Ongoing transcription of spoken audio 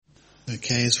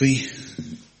Okay, as we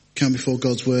come before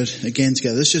God's word again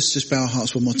together, let's just bow our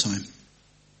hearts one more time.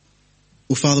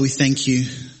 Well, Father, we thank you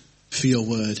for your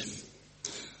word.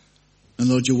 And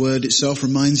Lord, your word itself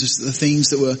reminds us that the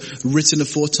things that were written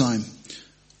aforetime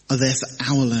are there for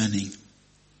our learning.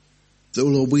 That,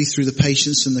 Lord, we through the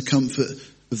patience and the comfort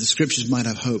of the scriptures might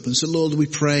have hope. And so, Lord, we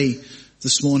pray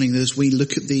this morning that as we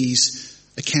look at these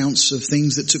accounts of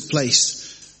things that took place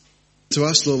to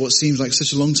us, Lord, what seems like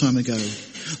such a long time ago,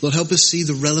 Lord, help us see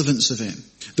the relevance of it,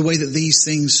 the way that these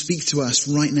things speak to us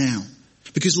right now.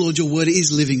 Because, Lord, your word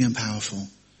is living and powerful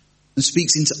and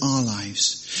speaks into our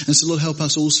lives. And so, Lord, help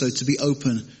us also to be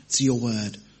open to your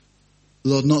word.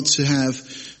 Lord, not to have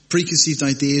preconceived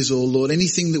ideas or, Lord,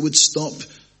 anything that would stop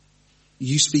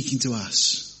you speaking to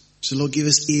us. So, Lord, give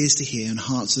us ears to hear and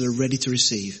hearts that are ready to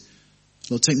receive.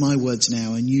 Lord, take my words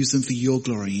now and use them for your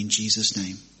glory in Jesus'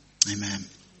 name. Amen.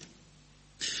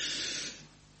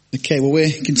 Okay, well, we're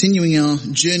continuing our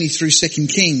journey through 2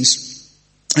 Kings.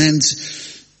 And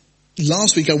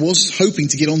last week I was hoping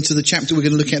to get on to the chapter we're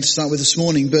going to look at to start with this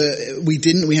morning, but we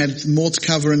didn't. We had more to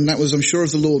cover, and that was, I'm sure,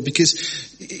 of the Lord, because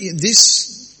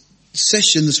this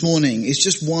session this morning is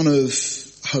just one of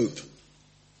hope.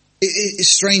 It's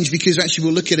strange because actually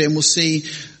we'll look at it and we'll see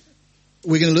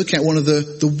we're going to look at one of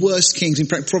the worst kings, in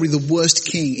fact probably the worst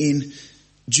king in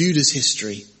Judah's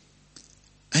history.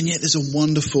 And yet there's a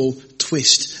wonderful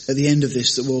twist at the end of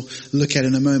this that we'll look at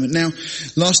in a moment. Now,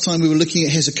 last time we were looking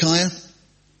at Hezekiah,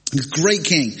 a great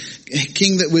king, a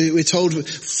king that we're told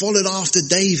followed after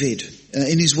David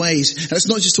in his ways. And it's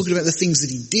not just talking about the things that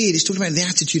he did, it's talking about the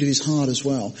attitude of his heart as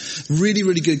well. Really,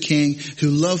 really good king who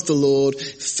loved the Lord,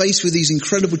 faced with these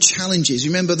incredible challenges.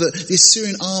 Remember that the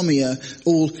Assyrian army are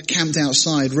all camped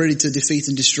outside, ready to defeat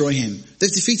and destroy him. They've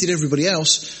defeated everybody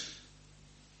else.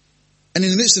 And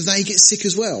in the midst of that, he gets sick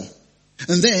as well.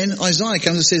 And then Isaiah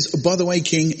comes and says, oh, by the way,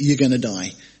 king, you're going to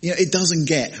die. You know, it doesn't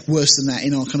get worse than that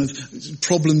in our kind of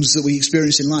problems that we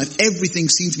experience in life. Everything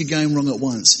seems to be going wrong at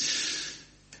once.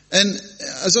 And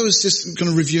as I was just kind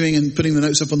of reviewing and putting the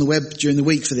notes up on the web during the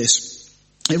week for this,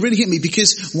 it really hit me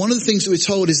because one of the things that we're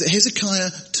told is that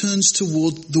Hezekiah turns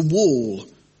toward the wall.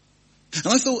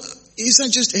 And I thought, is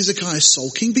that just Hezekiah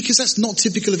sulking? Because that's not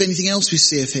typical of anything else we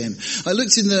see of him. I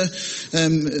looked in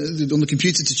on the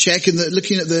computer to check, and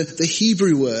looking at the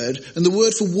Hebrew word, and the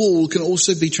word for wall can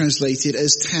also be translated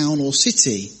as town or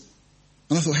city.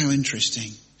 And I thought, how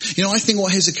interesting. You know, I think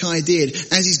what Hezekiah did,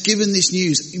 as he's given this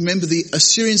news, remember the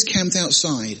Assyrians camped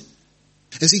outside.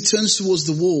 As he turns towards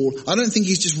the wall, I don't think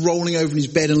he's just rolling over in his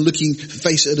bed and looking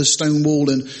face at a stone wall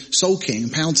and sulking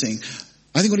and pouting.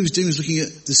 I think what he was doing was looking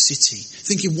at the city,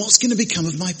 thinking, what's going to become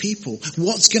of my people?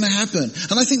 What's going to happen?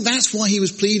 And I think that's why he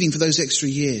was pleading for those extra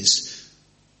years.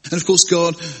 And of course,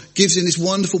 God gives him this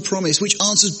wonderful promise, which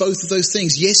answers both of those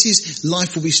things. Yes, his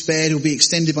life will be spared, it will be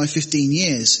extended by 15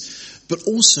 years. But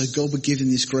also, God would give him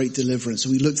this great deliverance.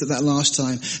 And we looked at that last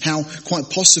time, how quite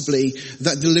possibly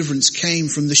that deliverance came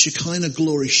from the Shekinah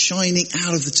glory shining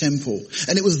out of the temple.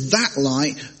 And it was that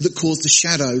light that caused the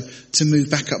shadow to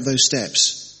move back up those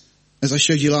steps. As I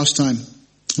showed you last time,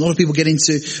 a lot of people get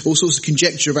into all sorts of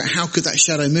conjecture about how could that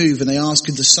shadow move, and they ask,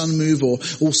 could the sun move, or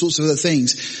all sorts of other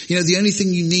things. You know, the only thing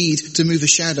you need to move a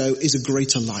shadow is a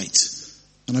greater light.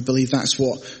 And I believe that's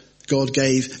what God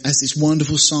gave as this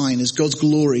wonderful sign, as God's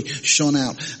glory shone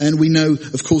out. And we know,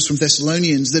 of course, from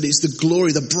Thessalonians that it's the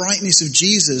glory, the brightness of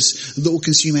Jesus that will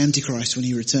consume Antichrist when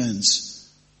he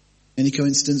returns. Any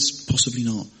coincidence? Possibly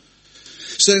not.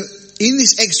 So, in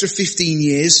this extra 15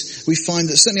 years, we find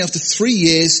that certainly after 3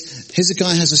 years,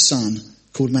 Hezekiah has a son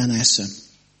called Manasseh.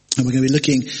 And we're going to be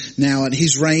looking now at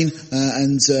his reign,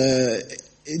 and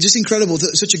just incredible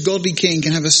that such a godly king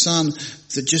can have a son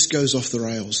that just goes off the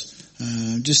rails.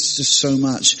 Just so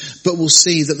much. But we'll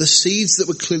see that the seeds that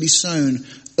were clearly sown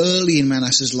early in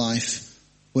Manasseh's life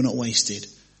were not wasted.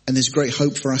 And there's great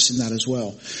hope for us in that as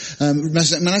well.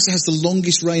 Manasseh has the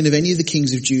longest reign of any of the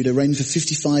kings of Judah, reigning for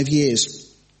 55 years.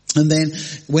 And then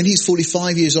when he's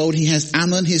 45 years old, he has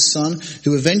Amon, his son,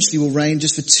 who eventually will reign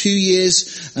just for 2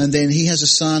 years. And then he has a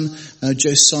son,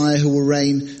 Josiah, who will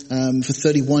reign for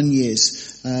 31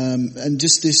 years. And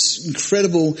just this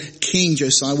incredible king,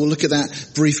 Josiah. We'll look at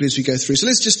that briefly as we go through. So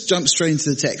let's just jump straight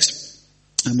into the text,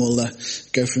 and we'll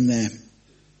go from there.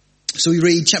 So we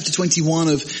read chapter 21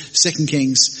 of 2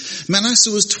 Kings.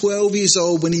 Manasseh was 12 years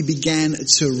old when he began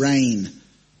to reign.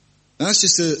 Now that's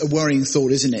just a worrying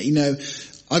thought, isn't it? You know,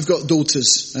 I've got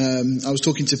daughters. I was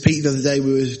talking to Pete the other day.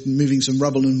 We were moving some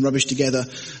rubble and rubbish together.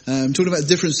 Talking about the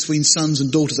difference between sons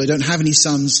and daughters. I don't have any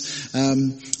sons.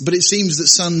 But it seems that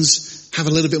sons have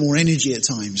a little bit more energy at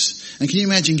times. And can you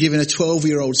imagine giving a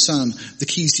 12-year-old son the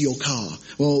keys to your car?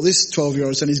 Well, this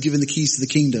 12-year-old son is given the keys to the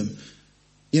kingdom.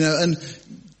 And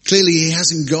clearly he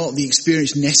hasn't got the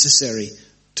experience necessary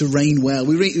to reign well.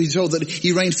 We're told that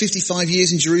he reigned 55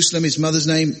 years in Jerusalem. His mother's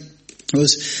name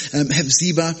was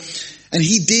Hephzibah. And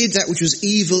he did that which was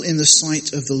evil in the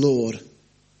sight of the Lord,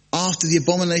 after the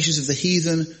abominations of the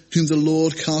heathen, whom the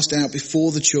Lord cast out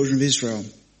before the children of Israel.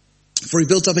 For he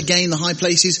built up again the high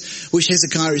places which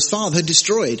Hezekiah his father had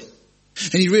destroyed.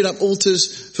 And he reared up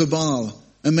altars for Baal,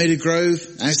 and made a grove,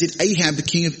 as did Ahab the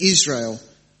king of Israel,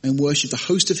 and worshipped the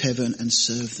host of heaven and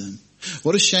served them.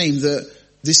 What a shame that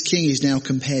this king is now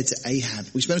compared to Ahab.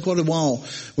 We spent quite a while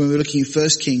when we were looking at 1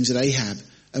 Kings at Ahab,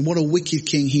 and what a wicked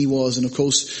king he was, and of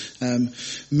course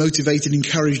motivated,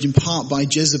 encouraged in part by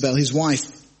Jezebel, his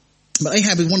wife. But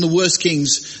Ahab is one of the worst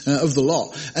kings of the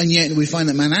lot. And yet we find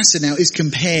that Manasseh now is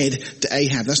compared to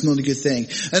Ahab. That's not a good thing.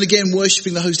 And again,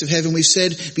 worshipping the host of heaven, we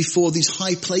said before, these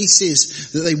high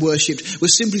places that they worshipped were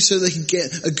simply so they could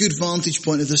get a good vantage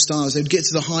point of the stars. They would get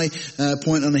to the high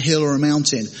point on a hill or a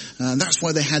mountain. That's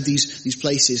why they had these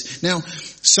places. Now,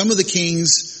 some of the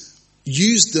kings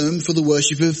used them for the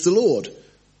worship of the Lord.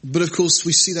 But of course,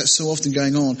 we see that so often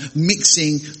going on,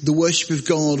 mixing the worship of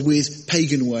God with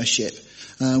pagan worship.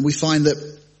 We find that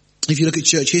if you look at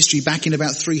church history, back in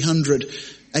about 300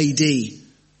 AD,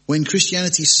 when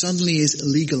Christianity suddenly is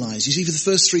legalized, you see, for the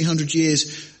first 300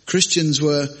 years, Christians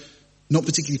were not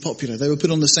particularly popular. They were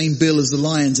put on the same bill as the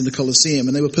lions in the Colosseum,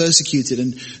 and they were persecuted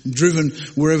and driven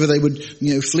wherever they would,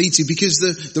 flee to, because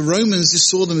the Romans just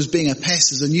saw them as being a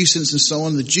pest, as a nuisance and so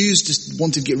on. The Jews just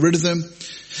wanted to get rid of them.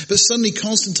 But suddenly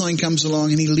Constantine comes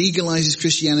along and he legalizes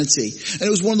Christianity. And it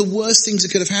was one of the worst things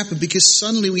that could have happened, because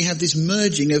suddenly we have this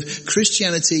merging of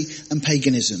Christianity and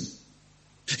paganism.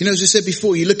 As I said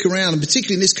before, you look around, and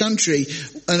particularly in this country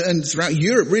and throughout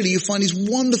Europe, really, you find these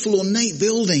wonderful ornate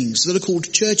buildings that are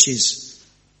called churches.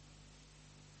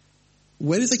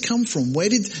 Where did they come from? Where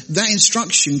did that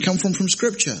instruction come from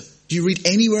Scripture? Do you read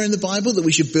anywhere in the Bible that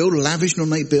we should build lavish and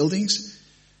ornate buildings?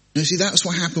 Now, see, that's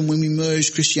what happened when we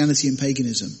merged Christianity and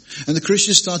paganism. And the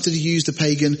Christians started to use the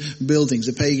pagan buildings,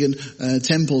 the pagan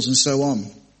temples and so on.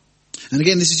 And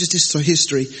again, this is just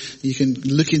history. You can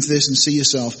look into this and see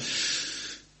yourself.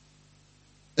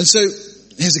 And so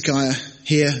Hezekiah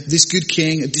here, this good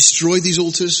king, destroyed these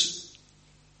altars.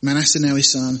 Manasseh, now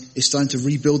his son, is starting to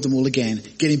rebuild them all again,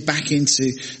 getting back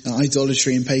into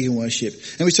idolatry and pagan worship.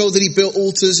 And we're told that he built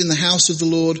altars in the house of the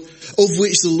Lord, of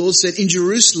which the Lord said, "In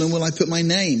Jerusalem will I put my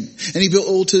name." And he built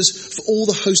altars for all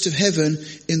the host of heaven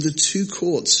in the two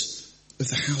courts of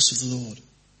the house of the Lord.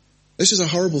 This is a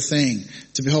horrible thing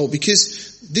to behold,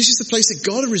 because this is the place that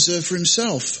God had reserved for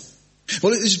himself.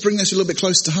 Well, let's just bring this a little bit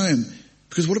closer to home,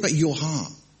 because what about your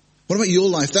heart? What about your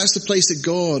life? That's the place that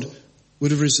God would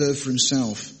have reserved for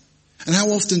himself. And how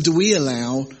often do we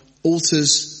allow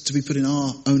altars to be put in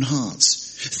our own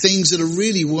hearts? Things that are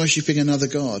really worshipping another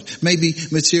God. Maybe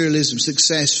materialism,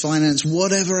 success, finance,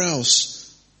 whatever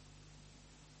else.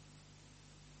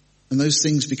 And those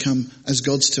things become as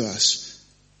gods to us.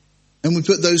 And we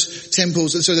put those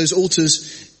temples, so those altars,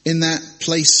 in that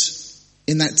place,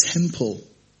 in that temple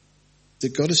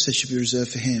that God has said should be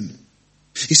reserved for him.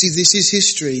 You see, this is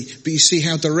history, but you see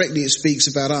how directly it speaks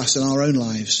about us and our own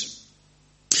lives.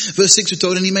 Verse 6, we're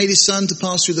told, "And he made his son to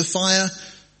pass through the fire,"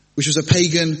 which was a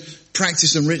pagan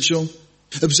practice and ritual,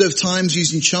 "observed times,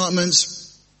 used enchantments,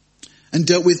 and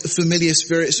dealt with familiar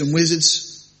spirits and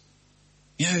wizards."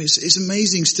 It's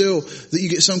amazing still that you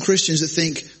get some Christians that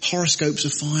think horoscopes are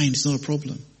fine, it's not a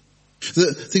problem.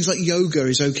 That things like yoga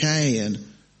is okay, and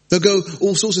they'll go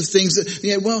all sorts of things that,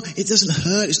 it doesn't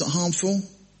hurt, it's not harmful.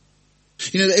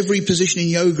 That every position in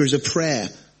yoga is a prayer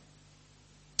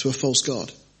to a false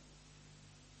god.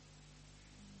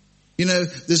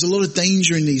 There's a lot of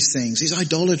danger in these things. It's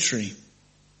idolatry.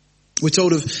 We're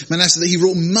told of Manasseh that he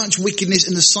wrought much wickedness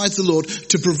in the sight of the Lord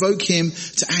to provoke him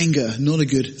to anger. Not a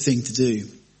good thing to do.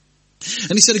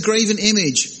 And he set a graven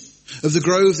image of the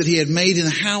grove that he had made in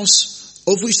a house,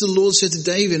 of which the Lord said to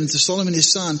David and to Solomon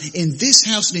his son, "In this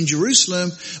house and in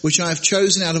Jerusalem, which I have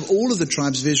chosen out of all of the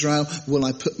tribes of Israel, will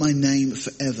I put my name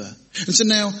forever." And so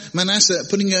now Manasseh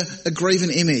putting a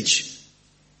graven image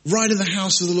right in the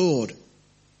house of the Lord.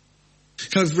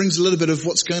 Kind of brings a little bit of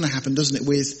what's going to happen, doesn't it,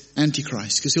 with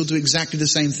Antichrist? Because he'll do exactly the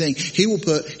same thing. He will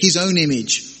put his own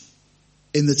image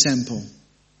in the temple.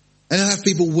 And he'll have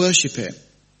people worship it.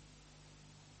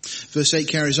 Verse 8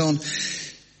 carries on.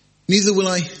 "Neither will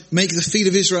I make the feet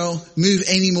of Israel move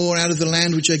any more out of the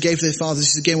land which I gave to their fathers."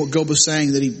 This is again what God was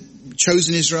saying, that he'd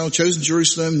chosen Israel, chosen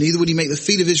Jerusalem. "Neither would he make the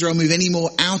feet of Israel move any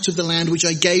more out of the land which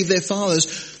I gave their fathers.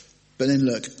 But then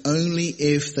look, only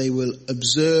if they will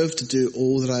observe to do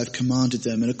all that I have commanded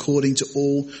them, and according to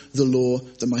all the law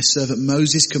that my servant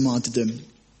Moses commanded them.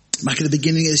 Back at the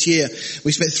beginning of this year,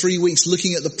 we spent 3 weeks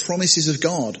looking at the promises of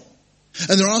God.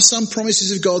 And there are some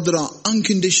promises of God that are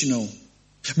unconditional.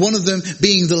 One of them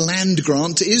being the land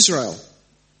grant to Israel.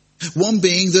 One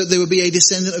being that there would be a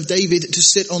descendant of David to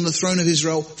sit on the throne of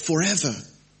Israel forever.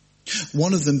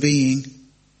 One of them being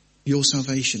your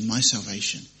salvation, my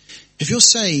salvation. If you're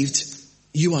saved,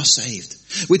 you are saved.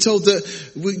 We're told that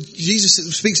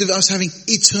Jesus speaks of us having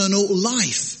eternal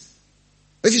life.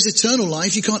 If it's eternal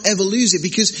life, you can't ever lose it,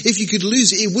 because if you could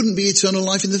lose it, it wouldn't be eternal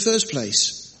life in the first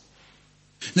place.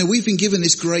 Now, we've been given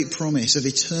this great promise of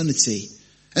eternity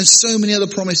and so many other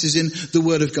promises in the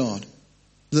Word of God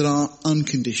that are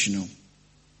unconditional.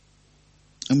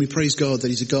 And we praise God that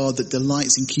He's a God that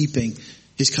delights in keeping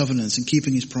His covenants and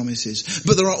keeping His promises.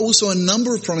 But there are also a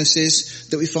number of promises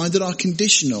that we find that are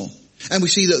conditional. And we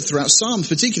see that throughout Psalms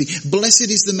particularly.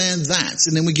 Blessed is the man that,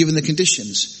 and then we're given the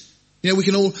conditions. You know, we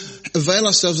can all avail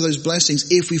ourselves of those blessings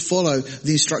if we follow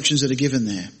the instructions that are given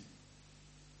there.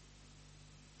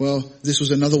 Well, this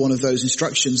was another one of those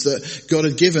instructions that God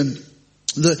had given,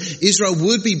 that Israel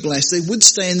would be blessed. They would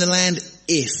stay in the land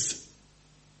if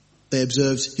they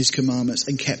observed His commandments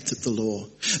and kept the law.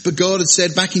 But God had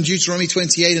said back in Deuteronomy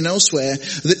 28 and elsewhere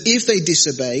that if they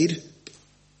disobeyed,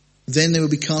 then they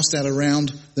would be cast out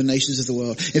around the nations of the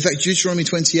world. In fact, Deuteronomy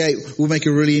 28 will make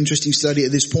a really interesting study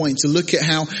at this point to look at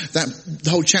how the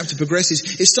whole chapter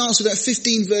progresses. It starts with about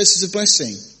 15 verses of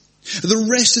blessing. The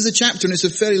rest of the chapter, and it's a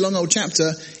fairly long old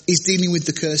chapter, is dealing with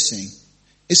the cursing.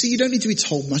 You see, you don't need to be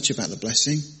told much about the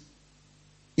blessing.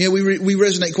 You know, we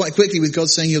resonate quite quickly with God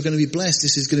saying you're going to be blessed.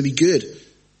 This is going to be good.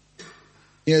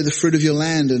 You know, the fruit of your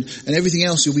land and everything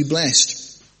else, you'll be blessed.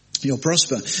 You'll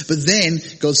prosper. But then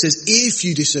God says, if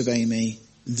you disobey me,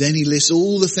 then He lists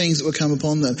all the things that will come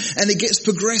upon them. And it gets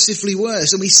progressively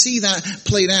worse. And we see that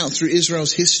played out through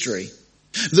Israel's history.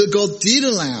 That God did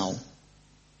allow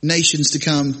nations to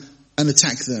come and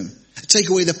attack them, take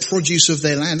away the produce of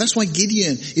their land. That's why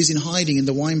Gideon is in hiding in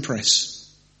the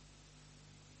winepress.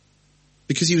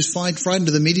 Because he was frightened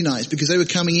of the Midianites, because they were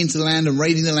coming into the land and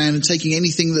raiding the land and taking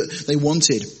anything that they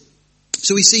wanted.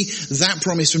 So we see that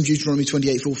promise from Deuteronomy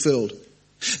 28 fulfilled.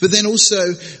 But then also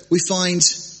we find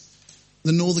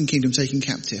the northern kingdom taken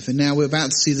captive. And now we're about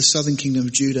to see the southern kingdom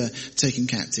of Judah taken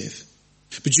captive.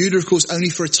 But Judah, of course, only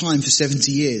for a time, for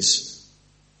 70 years.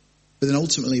 But then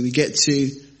ultimately we get to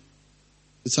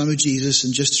the time of Jesus,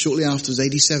 and just shortly afterwards,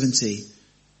 AD 70,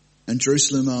 and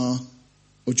Jerusalem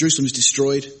is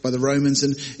destroyed by the Romans,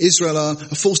 and Israel are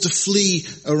forced to flee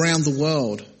around the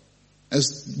world,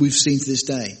 as we've seen to this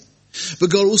day. But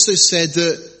God also said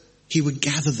that He would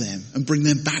gather them and bring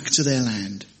them back to their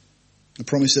land. A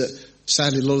promise that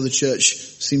sadly a lot of the church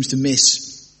seems to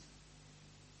miss.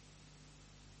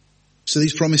 So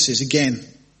these promises, again,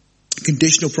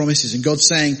 conditional promises, and God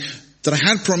saying that I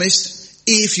had promised,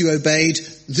 if you obeyed,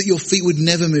 that your feet would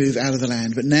never move out of the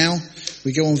land. But now,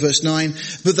 we go on verse 9,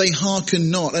 but they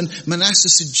hearkened not, and Manasseh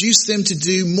seduced them to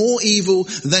do more evil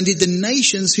than did the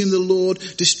nations whom the Lord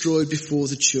destroyed before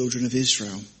the children of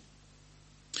Israel.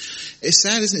 It's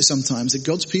sad, isn't it, sometimes, that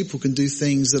God's people can do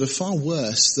things that are far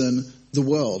worse than the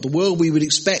world. The world we would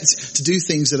expect to do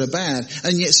things that are bad,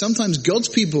 and yet sometimes God's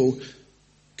people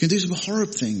can do some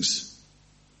horrible things.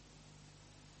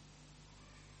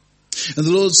 And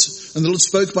the Lord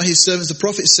spoke by His servants the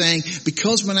prophets, saying,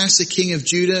 because Manasseh king of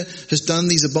Judah has done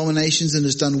these abominations and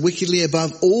has done wickedly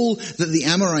above all that the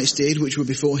Amorites did, which were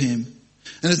before him,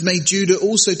 and hath made Judah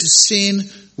also to sin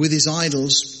with his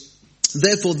idols,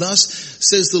 therefore thus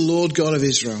says the Lord God of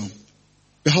Israel,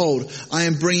 behold, I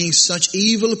am bringing such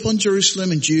evil upon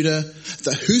Jerusalem and Judah,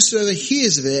 that whosoever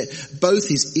hears of it, both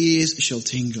his ears shall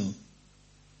tingle.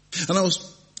 And I will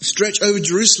stretch over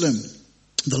Jerusalem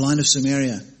the line of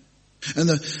Samaria, and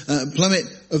the plummet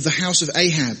of the house of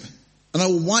Ahab. And I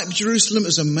will wipe Jerusalem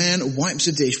as a man wipes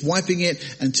a dish, wiping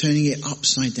it and turning it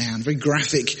upside down. Very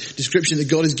graphic description that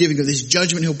God is giving of this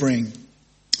judgment He'll bring.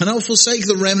 And I will forsake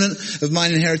the remnant of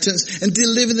mine inheritance and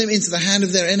deliver them into the hand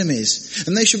of their enemies.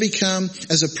 And they shall become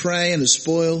as a prey and a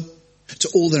spoil to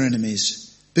all their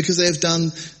enemies, because they have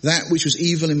done that which was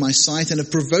evil in my sight and have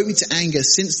provoked me to anger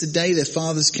since the day their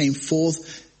fathers came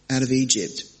forth out of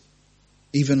Egypt,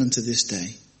 even unto this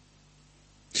day.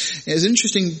 There's an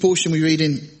interesting portion we read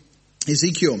in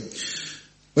Ezekiel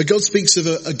where God speaks of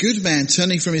a good man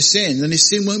turning from his sin, and his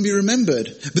sin won't be remembered.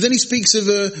 But then He speaks of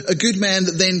a good man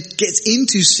that then gets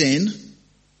into sin,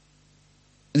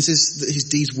 and it says that his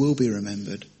deeds will be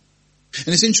remembered.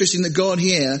 And it's interesting that God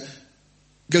here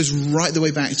goes right the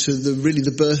way back to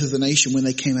the birth of the nation when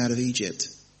they came out of Egypt.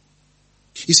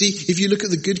 You see, if you look at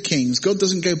the good kings, God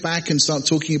doesn't go back and start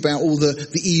talking about all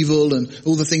the evil and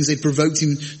all the things they provoked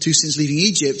him to since leaving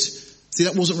Egypt. See,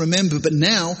 that wasn't remembered. But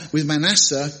now, with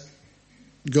Manasseh,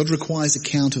 God requires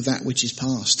account of that which is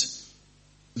past,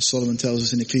 as Solomon tells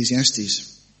us in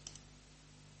Ecclesiastes.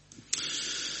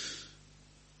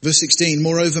 Verse 16,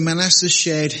 moreover, Manasseh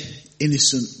shed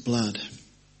innocent blood.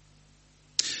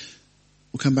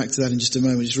 We'll come back to that in just a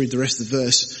moment. Just read the rest of the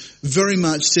verse. Very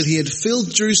much till he had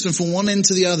filled Jerusalem from one end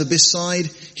to the other, beside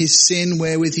his sin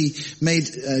wherewith he made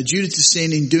Judah to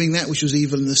sin in doing that which was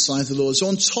evil in the sight of the Lord. So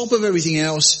on top of everything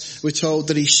else, we're told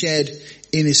that he shed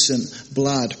innocent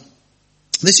blood.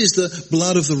 This is the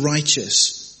blood of the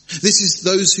righteous. This is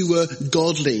those who were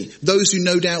godly, those who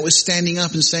no doubt were standing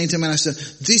up and saying to Manasseh,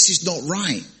 this is not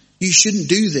right. You shouldn't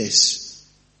do this.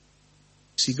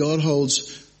 See, God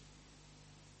holds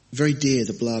very dear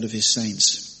the blood of his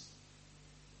saints.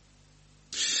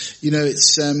 You know,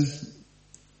 it's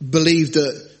believed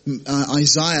that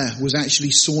Isaiah was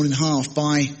actually sawn in half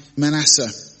by Manasseh.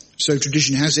 So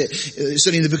tradition has it.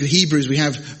 Certainly in the book of Hebrews we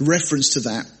have reference to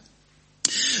that.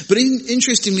 But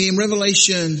interestingly, in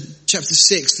Revelation chapter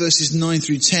 6, verses 9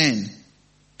 through 10,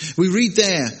 we read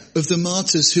there of the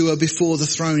martyrs who are before the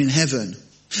throne in heaven.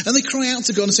 And they cry out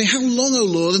to God and say, how long, O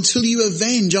Lord, until you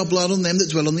avenge our blood on them that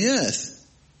dwell on the earth?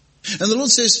 And the Lord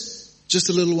says, just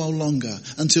a little while longer,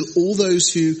 until all those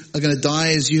who are going to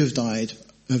die as you have died,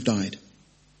 have died.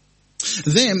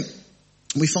 Then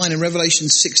we find in Revelation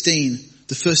 16,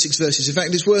 the first 6 verses. In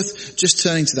fact, it's worth just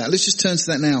turning to that. Let's just turn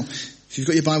to that now. If you've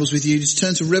got your Bibles with you, just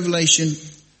turn to Revelation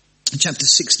chapter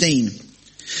 16.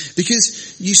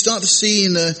 Because you start to see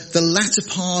in the latter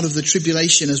part of the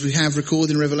tribulation, as we have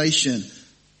recorded in Revelation,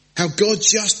 how God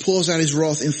just pours out his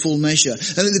wrath in full measure. And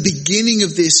at the beginning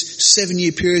of this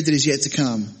 7-year period that is yet to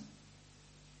come,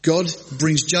 God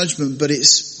brings judgment, but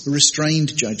it's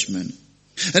restrained judgment.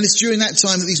 And it's during that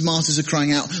time that these martyrs are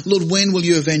crying out, Lord, when will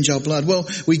you avenge our blood? Well,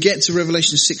 we get to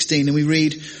Revelation 16 and we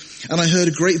read, and I heard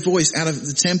a great voice out of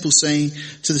the temple saying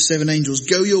to the 7 angels,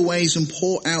 go your ways and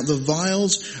pour out the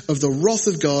vials of the wrath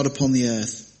of God upon the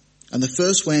earth. And the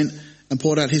first went and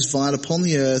poured out his vial upon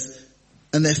the earth,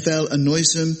 and there fell a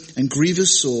noisome and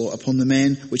grievous sore upon the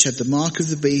men which had the mark of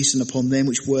the beast and upon them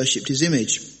which worshipped his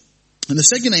image. And the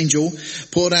second angel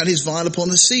poured out his vial upon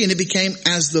the sea, and it became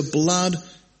as the blood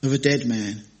of a dead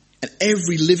man, and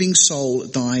every living soul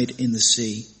died in the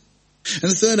sea.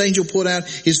 And the third angel poured out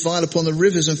his vial upon the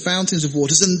rivers and fountains of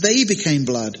waters, and they became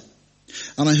blood.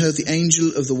 And I heard the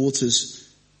angel of the waters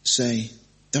say,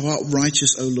 thou art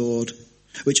righteous, O Lord,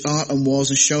 which art and was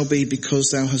and shall be,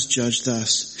 because thou hast judged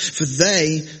thus. For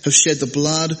they have shed the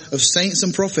blood of saints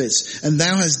and prophets, and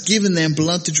thou hast given them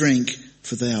blood to drink,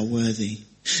 for they are worthy.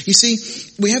 You see,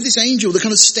 we have this angel that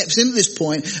kind of steps in at this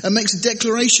point and makes a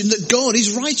declaration that God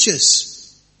is righteous.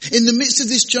 In the midst of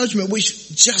this judgment,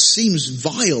 which just seems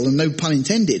vile, and no pun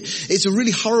intended, it's a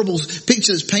really horrible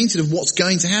picture that's painted of what's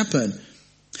going to happen.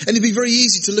 And it'd be very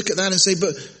easy to look at that and say,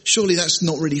 but surely that's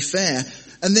not really fair.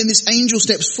 And then this angel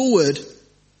steps forward.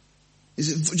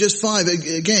 Is it just 5?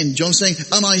 Again, John's saying,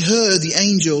 and I heard the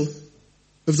angel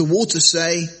of the waters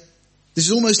say, this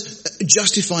is almost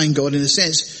justifying God in a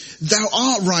sense, thou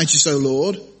art righteous, O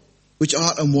Lord, which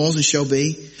art and was and shall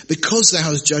be, because thou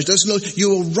hast judged us. Lord,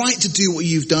 you are right to do what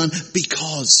you've done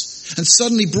because. And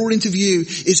suddenly brought into view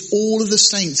is all of the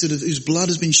saints whose blood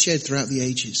has been shed throughout the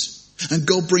ages. And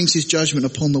God brings his judgment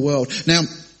upon the world. Now,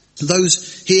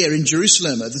 those here in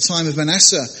Jerusalem at the time of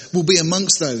Manasseh will be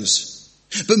amongst those.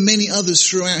 But many others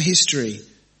throughout history.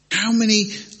 How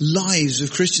many lives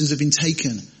of Christians have been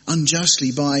taken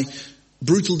unjustly by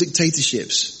brutal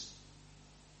dictatorships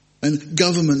and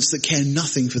governments that care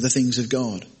nothing for the things of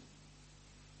God?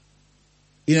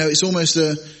 You know, it's almost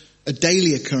a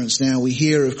daily occurrence now. We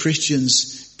hear of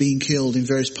Christians being killed in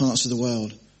various parts of the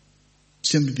world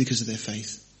simply because of their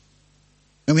faith.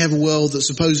 And we have a world that's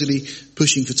supposedly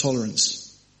pushing for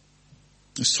tolerance.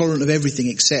 It's tolerant of everything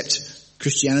except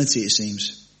Christianity, it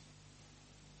seems.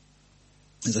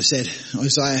 As I said,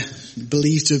 Isaiah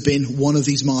believed to have been one of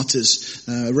these martyrs,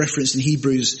 referenced in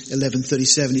Hebrews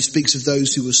 11:37. He speaks of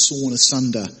those who were sawn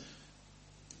asunder.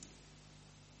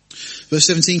 Verse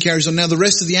 17 carries on. Now the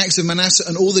rest of the acts of Manasseh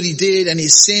and all that he did and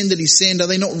his sin that he sinned, are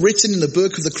they not written in the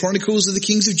book of the Chronicles of the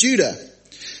kings of Judah?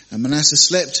 And Manasseh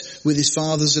slept with his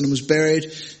fathers and was buried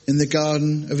in the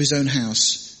garden of his own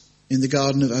house, in the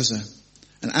garden of Uzzah.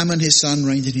 And Ammon his son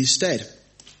reigned in his stead.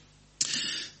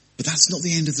 But that's not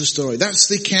the end of the story. That's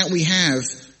the account we have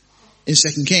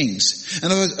in 2 Kings.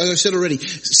 And as I said already,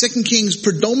 2 Kings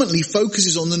predominantly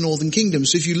focuses on the northern kingdom.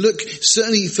 So if you look,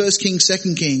 certainly 1 Kings,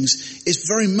 2 Kings, it's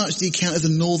very much the account of the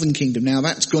northern kingdom. Now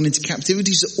that's gone into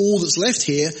captivity, so all that's left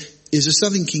here is the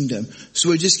southern kingdom. So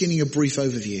we're just getting a brief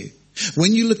overview.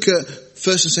 When you look at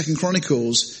 1st and 2nd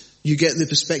Chronicles, you get the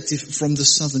perspective from the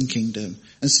southern kingdom.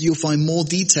 And so you'll find more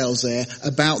details there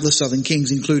about the southern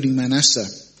kings, including Manasseh.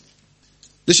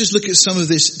 Let's just look at some of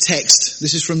this text.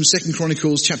 This is from 2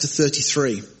 Chronicles chapter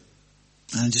 33.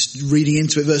 And just reading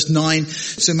into it, verse 9.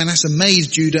 So Manasseh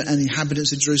made Judah and the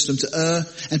inhabitants of Jerusalem to err,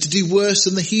 and to do worse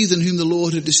than the heathen whom the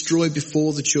Lord had destroyed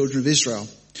before the children of Israel.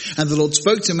 And the Lord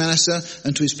spoke to Manasseh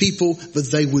and to his people, but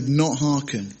they would not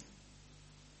hearken.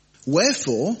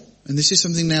 Wherefore, and this is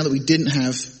something now that we didn't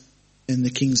have in the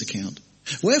king's account.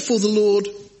 Wherefore the Lord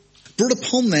brought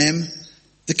upon them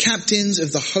the captains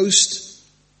of the host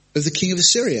of the king of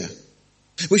Assyria,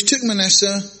 which took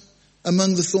Manasseh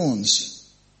among the thorns,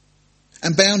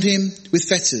 and bound him with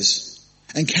fetters,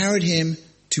 and carried him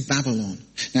to Babylon.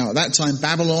 Now at that time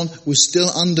Babylon was still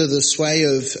under the sway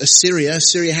of Assyria.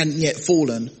 Assyria hadn't yet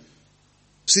fallen.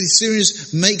 So the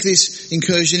Assyrians make this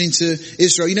incursion into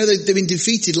Israel. You know, they've been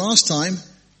defeated last time,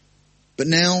 but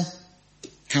now,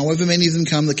 however many of them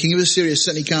come, the king of Assyria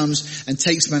certainly comes and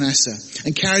takes Manasseh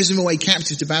and carries him away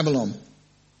captive to Babylon.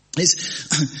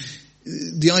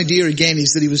 The idea again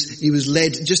is that he was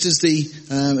led just as the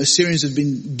Assyrians had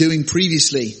been doing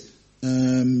previously,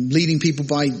 leading people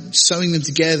by sewing them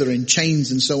together in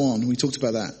chains and so on. We talked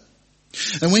about that.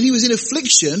 And when he was in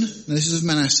affliction, and this is of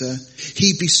Manasseh,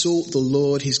 he besought the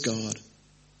Lord his God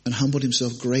and humbled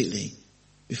himself greatly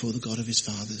before the God of his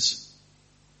fathers.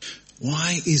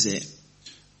 Why is it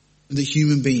that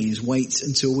human beings wait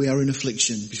until we are in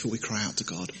affliction before we cry out to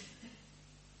God?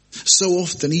 So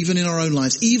often, even in our own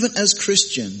lives, even as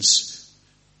Christians,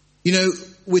 you know,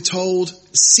 we're told,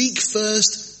 seek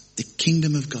first the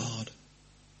kingdom of God.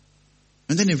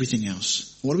 And then everything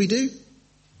else. What do?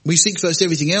 We seek first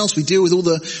everything else. We deal with all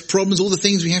the problems, all the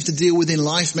things we have to deal with in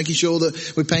life, making sure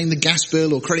that we're paying the gas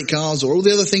bill or credit cards or all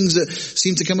the other things that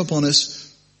seem to come upon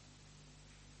us.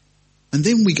 And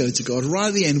then we go to God right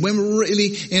at the end, when we're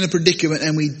really in a predicament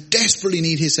and we desperately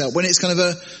need his help, when it's kind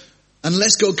of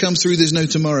unless God comes through, there's no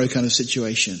tomorrow kind of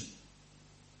situation.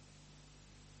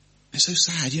 It's so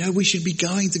sad. You know, we should be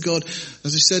going to God.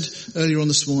 As I said earlier on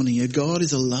this morning, you know, God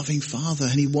is a loving Father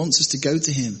and he wants us to go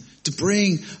to him, to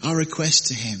bring our request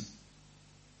to him.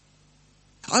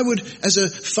 I would, as a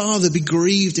father, be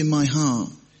grieved in my heart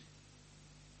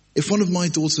if one of my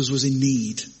daughters was in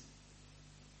need.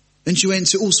 Then she went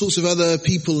to all sorts of other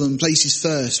people and places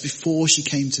first before she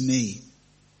came to me.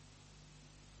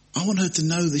 I want her to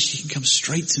know that she can come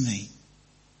straight to me.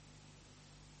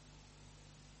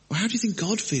 Well, how do you think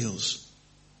God feels?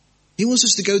 He wants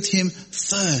us to go to him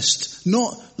first,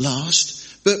 not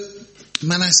last. But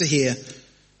Manasseh here,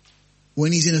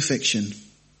 when he's in affliction,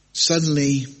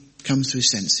 suddenly comes to his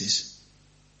senses.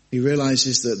 He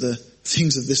realizes that the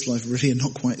things of this life really are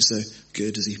not quite so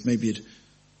good as he maybe had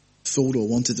thought or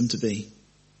wanted them to be.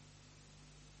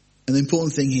 And the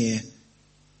important thing here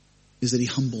is that he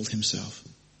humbled himself.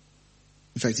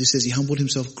 In fact, it says he humbled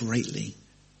himself greatly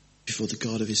before the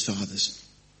God of his fathers.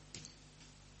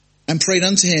 And prayed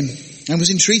unto him, and was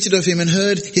entreated of him, and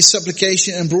heard his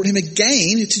supplication, and brought him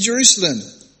again to Jerusalem.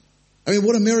 I mean,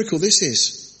 what a miracle this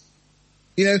is.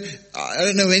 You know, I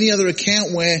don't know any other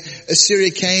account where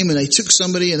Assyria came and they took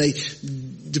somebody and they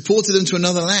deported them to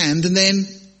another land, and then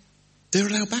they were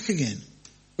allowed back again.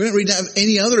 We don't read that of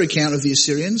any other account of the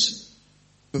Assyrians.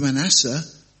 But Manasseh,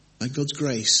 by God's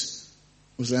grace,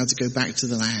 was allowed to go back to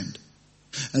the land.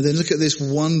 And then look at this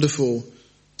wonderful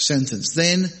sentence.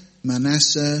 Then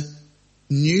Manasseh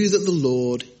knew that the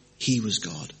Lord, he was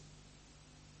God.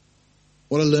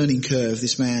 What a learning curve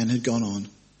this man had gone on.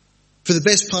 For the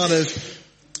best part of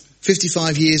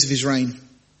 55 years of his reign,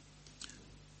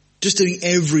 just doing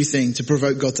everything to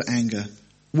provoke God to anger.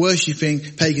 Worshipping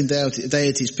pagan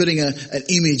deities, putting an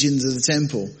image into the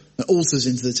temple, altars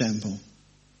into the temple.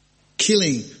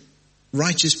 Killing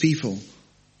righteous people.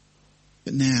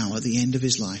 But now, at the end of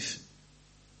his life,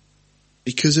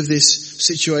 because of this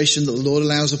situation that the Lord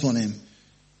allows upon him,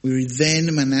 we read,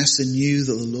 then Manasseh knew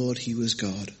that the Lord, he was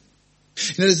God.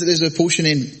 You know, there's a portion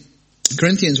in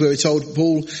Corinthians where we're told,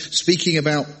 Paul speaking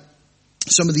about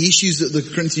some of the issues that the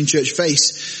Corinthian church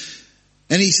face.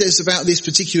 And he says about this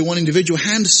particular one individual,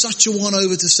 hand such a one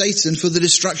over to Satan for the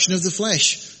destruction of the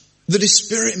flesh, that his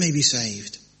spirit may be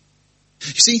saved.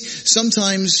 You see,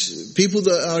 sometimes people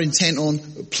that are intent on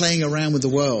playing around with the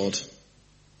world,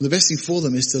 the best thing for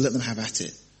them is to let them have at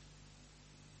it.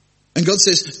 And God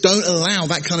says, don't allow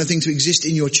that kind of thing to exist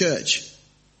in your church.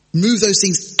 Move those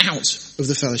things out of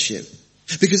the fellowship.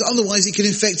 Because otherwise it can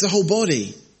infect the whole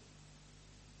body.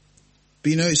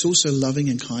 But it's also loving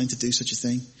and kind to do such a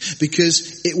thing.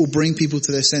 Because it will bring people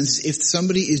to their senses. If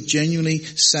somebody is genuinely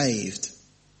saved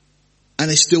and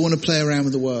they still want to play around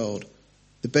with the world,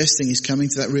 the best thing is coming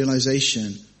to that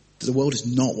realization that the world is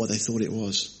not what they thought it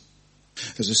was.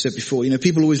 As I said before,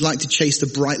 people always like to chase the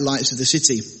bright lights of the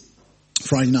city.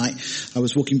 Friday night, I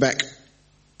was walking back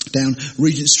down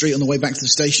Regent Street on the way back to the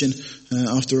station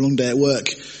after a long day at work.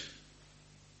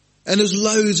 And there was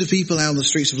loads of people out on the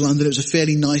streets of London. It was a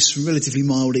fairly nice, relatively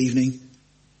mild evening. And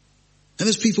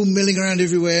there's people milling around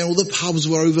everywhere. All the pubs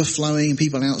were overflowing,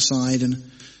 people outside,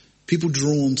 and people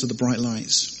drawn to the bright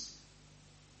lights.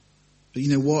 But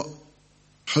what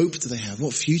hope do they have?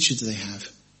 What future do they have?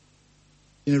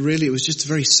 Really, it was just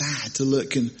very sad to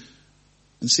look and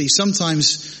see.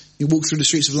 Sometimes you walk through the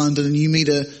streets of London and you meet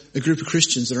a group of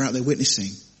Christians that are out there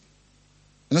witnessing.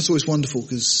 And that's always wonderful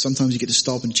because sometimes you get to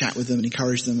stop and chat with them and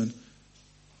encourage them.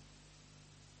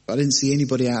 But I didn't see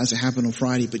anybody out as it happened on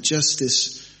Friday, but just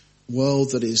this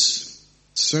world that is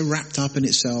so wrapped up in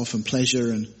itself and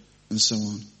pleasure and so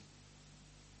on.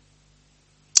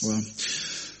 Well,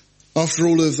 after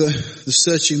all of the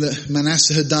searching that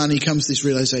Manasseh had done, he comes to this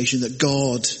realization that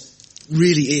God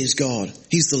really is God.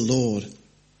 He's the Lord.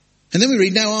 And then we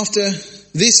read, now after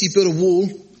this he built a wall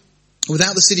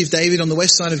without the city of David on the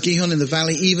west side of Gihon in the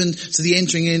valley, even to the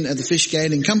entering in at the fish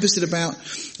gate, encompassed it about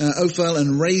Ophel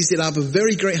and raised it up a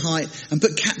very great height and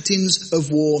put captains of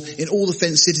war in all the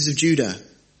fenced cities of Judah.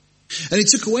 And he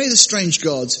took away the strange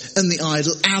gods and the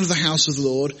idol out of the house of the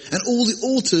Lord and all the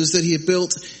altars that he had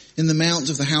built in the mount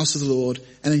of the house of the Lord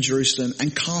and in Jerusalem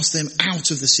and cast them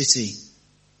out of the city.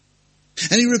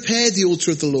 And he repaired the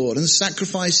altar of the Lord and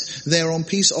sacrificed thereon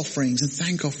peace offerings and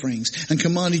thank offerings and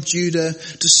commanded Judah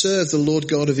to serve the Lord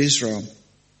God of Israel.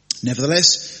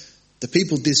 Nevertheless, the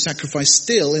people did sacrifice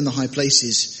still in the high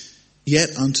places,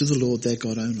 yet unto the Lord their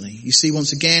God only. You see,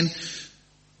 once again,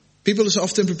 people are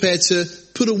often prepared to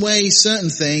put away certain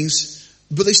things,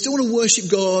 but they still want to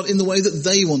worship God in the way that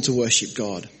they want to worship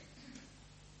God.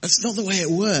 That's not the way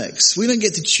it works. We don't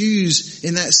get to choose,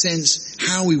 in that sense,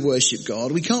 how we worship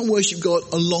God. We can't worship God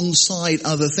alongside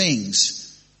other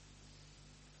things.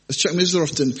 As Chuck Missler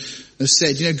often has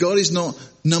said, God is not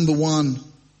number one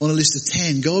on a list of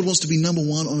 10. God wants to be number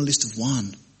one on a list of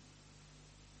 1.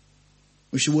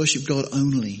 We should worship God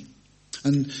only.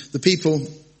 And the people,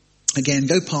 again,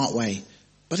 go part way,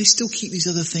 but they still keep these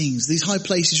other things. These high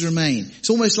places remain. It's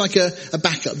almost like a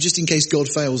backup, just in case God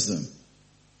fails them.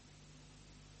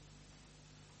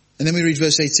 And then we read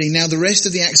verse 18. Now the rest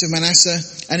of the acts of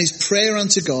Manasseh and his prayer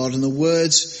unto God and the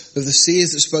words of the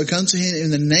seers that spoke unto him in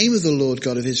the name of the Lord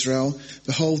God of Israel,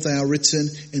 behold, they are written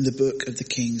in the book of the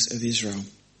kings of Israel.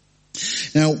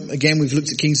 Now, again, we've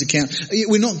looked at King's account.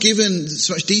 We're not given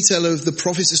so much detail of the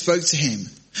prophets that spoke to him.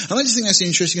 And I just think that's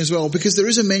interesting as well, because there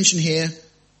is a mention here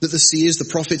that the seers, the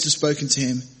prophets, have spoken to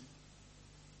him.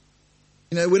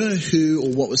 We don't know who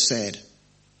or what was said.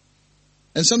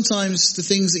 And sometimes the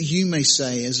things that you may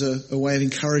say as a way of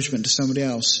encouragement to somebody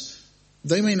else,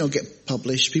 they may not get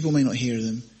published, people may not hear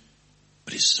them,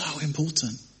 but it's so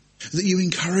important that you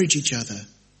encourage each other,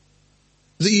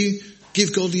 that you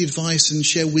give godly advice and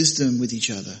share wisdom with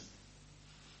each other.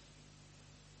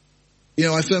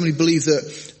 I firmly believe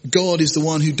that God is the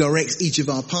one who directs each of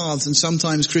our paths, and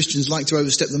sometimes Christians like to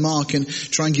overstep the mark and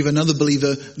try and give another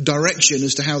believer direction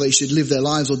as to how they should live their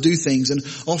lives or do things, and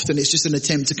often it's just an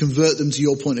attempt to convert them to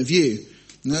your point of view.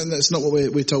 No, that's not what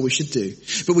we're told we should do.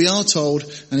 But we are told,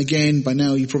 and again, by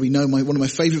now you probably know one of my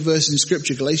favourite verses in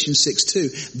Scripture, Galatians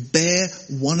 6:2, bear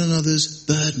one another's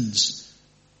burdens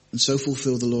and so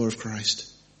fulfill the law of Christ.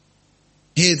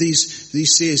 Here, these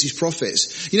seers, these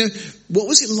prophets, what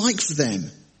was it like for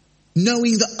them?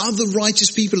 Knowing that other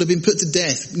righteous people have been put to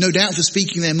death, no doubt for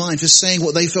speaking their mind, for saying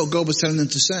what they felt God was telling them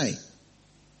to say.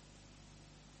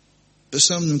 But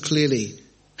some of them clearly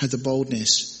had the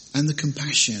boldness and the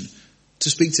compassion to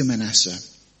speak to Manasseh.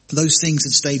 Those things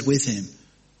had stayed with him.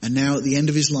 And now at the end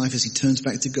of his life, as he turns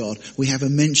back to God, we have a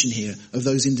mention here of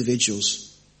those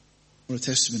individuals. What a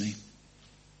testimony.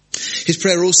 His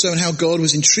prayer also and how God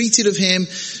was entreated of him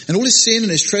and all his sin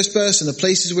and his trespass and the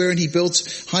places wherein he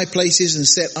built high places and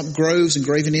set up groves and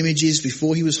graven images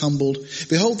before he was humbled.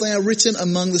 Behold, they are written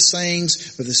among the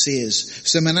sayings of the seers.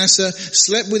 So Manasseh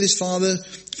slept with his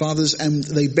fathers and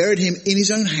they buried him in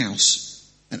his own house,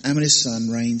 and Ammon his son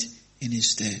reigned in his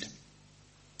stead.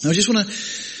 Now I just want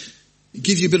to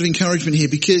give you a bit of encouragement here,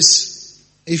 because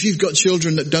if you've got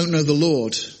children that don't know the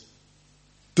Lord,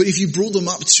 but if you brought them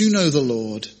up to know the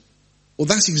Lord, well,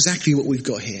 that's exactly what we've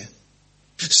got here.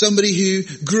 Somebody who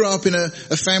grew up in a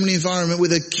family environment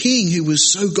with a king who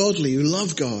was so godly, who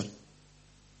loved God.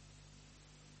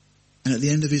 And at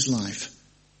the end of his life,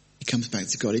 he comes back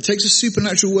to God. It takes a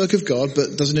supernatural work of God,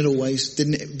 but doesn't it always?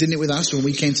 Didn't it with us when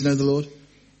we came to know the Lord?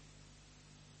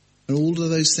 And all of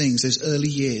those things, those early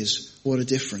years, what a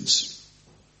difference.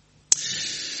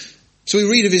 So we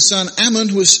read of his son.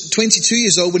 Amon was 22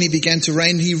 years old when he began to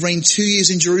reign. He reigned 2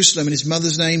 years in Jerusalem, and his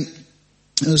mother's name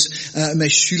was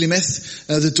Meshullemeth,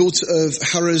 the daughter of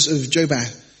Haruz of Jobah.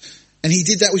 And he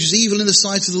did that which was evil in the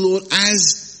sight of the Lord,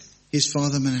 as his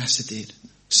father Manasseh did.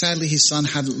 Sadly, his son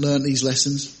hadn't learned these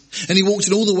lessons. And he walked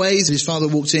in all the ways that his father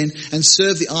walked in, and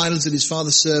served the idols that his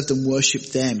father served, and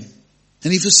worshipped them.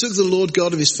 And he forsook the Lord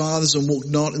God of his fathers, and walked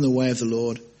not in the way of the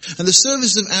Lord. And the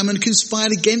servants of Ammon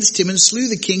conspired against him, and slew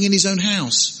the king in his own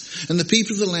house. And the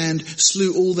people of the land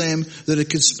slew all them that had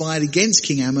conspired against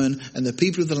King Ammon, and the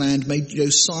people of the land made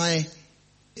Josiah,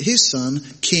 his son,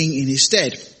 king in his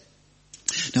stead.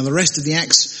 Now the rest of the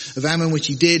acts of Ammon which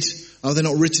he did, are they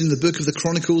not written in the book of the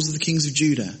Chronicles of the kings of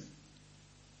Judah?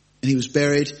 And he was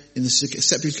buried in the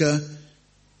sepulchre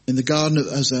in the garden of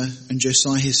Uzzah, and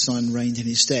Josiah his son reigned in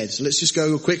his stead. So let's just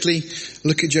go quickly,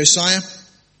 look at Josiah.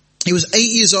 He was 8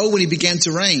 years old when he began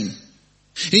to reign.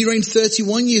 And he reigned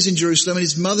 31 years in Jerusalem, and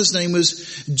his mother's name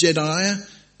was Jediah,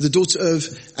 the daughter of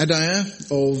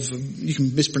Adiah of, you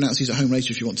can mispronounce these at home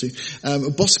later if you want to,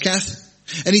 Boskath.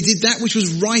 And he did that which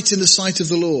was right in the sight of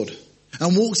the Lord,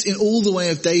 and walked in all the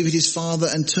way of David his father,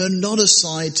 and turned not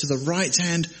aside to the right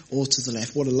hand or to the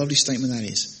left. What a lovely statement that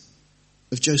is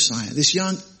of Josiah, this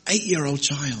young 8-year-old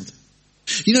child.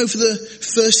 You know, for the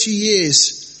first few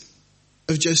years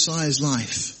of Josiah's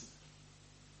life,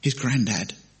 his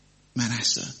granddad,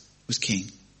 Manasseh, was king.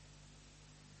 In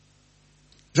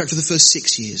fact, for the first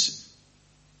 6 years.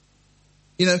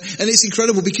 You know, and it's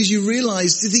incredible because you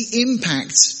realize the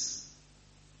impact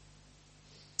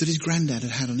that his granddad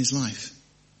had on his life.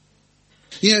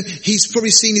 You know, he's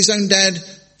probably seen his own dad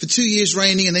for 2 years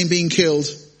reigning and then being killed,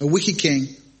 a wicked king,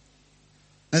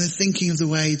 and then thinking of the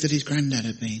way that his granddad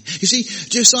had been. You see,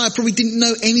 Josiah probably didn't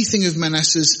know anything of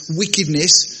Manasseh's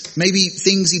wickedness, maybe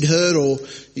things he'd heard or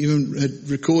even had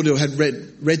recorded or had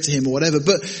read to him or whatever,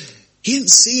 but he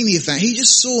didn't see any of that. He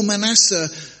just saw Manasseh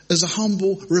as a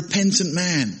humble, repentant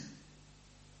man. And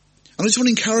I just want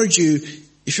to encourage you,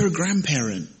 if you're a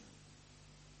grandparent,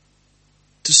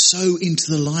 to sow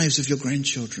into the lives of your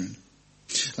grandchildren.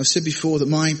 I've said before that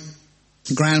my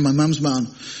mum's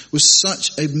mum, was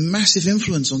such a massive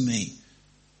influence on me.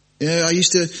 You know, I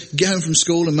used to get home from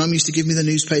school and mum used to give me the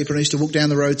newspaper, and I used to walk down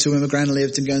the road to where my gran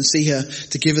lived and go and see her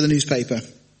to give her the newspaper.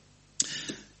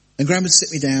 And gran would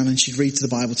sit me down and she'd read the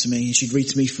Bible to me, and she'd read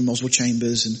to me from Oswald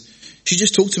Chambers, and she'd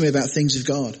just talk to me about things of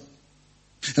God.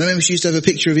 And I remember she used to have a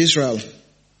picture of Israel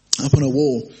up on her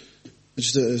wall,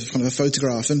 just a kind of a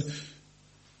photograph, and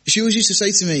she always used to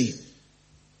say to me,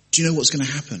 do you know what's going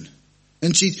to happen?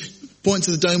 And she'd point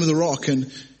to the Dome of the Rock,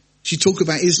 and she'd talk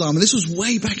about Islam. And this was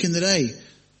way back in the day.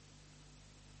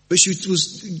 But she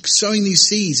was sowing these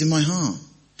seeds in my heart.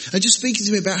 And just speaking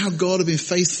to me about how God had been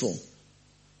faithful.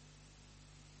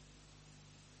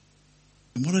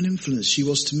 And what an influence she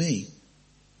was to me.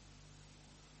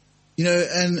 You know,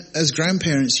 and as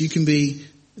grandparents, you can be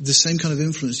the same kind of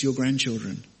influence to your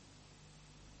grandchildren.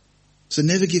 So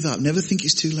never give up. Never think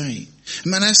it's too late.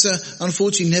 Manasseh,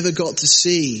 unfortunately, never got to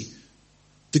see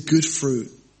the good fruit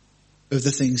of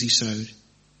the things he sowed.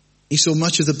 He saw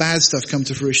much of the bad stuff come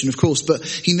to fruition, of course, but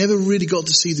he never really got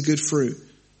to see the good fruit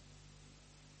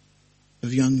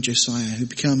of young Josiah, who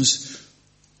becomes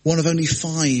one of only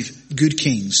 5 good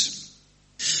kings.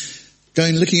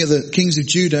 Looking at the kings of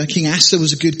Judah, King Asa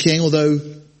was a good king, although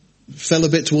fell a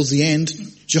bit towards the end.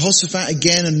 Jehoshaphat,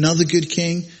 again, another good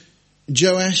king.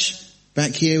 Joash,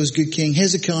 back here, was a good king.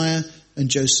 Hezekiah and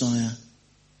Josiah.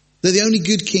 They're the only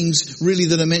good kings, really,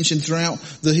 that are mentioned throughout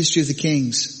the history of the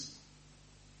kings.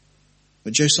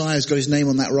 But Josiah's got his name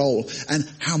on that roll. And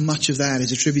how much of that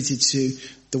is attributed to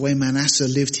the way Manasseh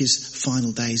lived his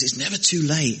final days. It's never too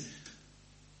late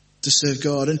to serve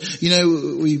God. And, you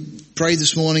know, we prayed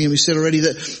this morning and we said already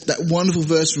that wonderful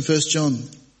verse from 1 John.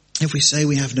 If we say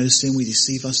we have no sin, we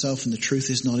deceive ourselves and the truth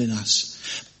is not in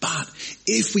us. But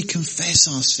if we confess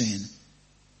our sin,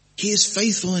 He is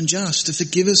faithful and just to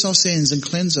forgive us our sins and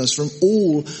cleanse us from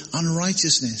all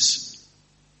unrighteousness.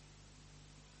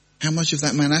 How much of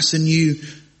that Manasseh knew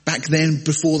back then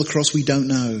before the cross, we don't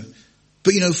know.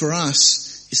 But you know, for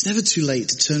us, it's never too late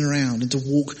to turn around and to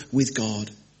walk with God.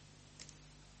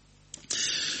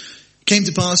 Came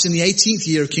to pass in the 18th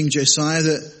year of King Josiah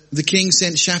that the king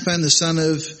sent Shaphan the son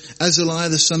of Azaliah,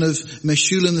 the son of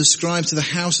Meshullam the scribe, to the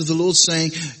house of the Lord,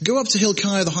 saying, "Go up to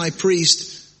Hilkiah the high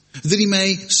priest, that he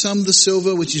may sum the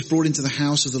silver which is brought into the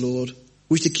house of the Lord,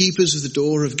 which the keepers of the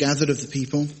door have gathered of the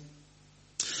people.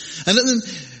 And let them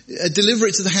deliver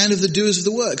it to the hand of the doers of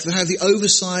the work, that have the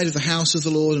oversight of the house of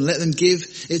the Lord, and let them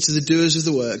give it to the doers of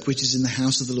the work which is in the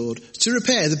house of the Lord, to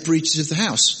repair the breaches of the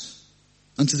house,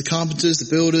 unto the carpenters, the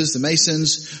builders, the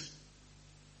masons,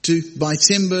 to buy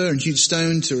timber and hewn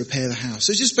stone to repair the house."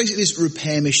 So it's just basically this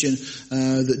repair mission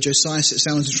that Josiah sets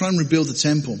out to try and rebuild the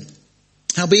temple.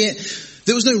 Howbeit,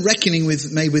 there was no reckoning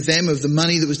made with them of the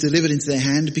money that was delivered into their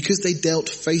hand, because they dealt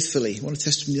faithfully. What a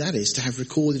testimony that is, to have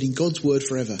recorded in God's word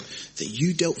forever that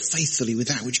you dealt faithfully with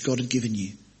that which God had given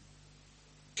you.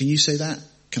 Can you say that?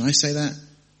 Can I say that?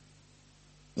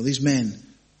 Well, these men,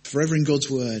 forever in God's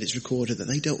word, it's recorded that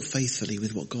they dealt faithfully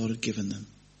with what God had given them.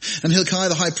 And Hilkiah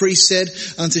the high priest said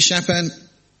unto Shaphan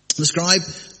the scribe,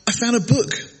 "I found a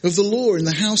book of the law in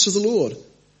the house of the Lord."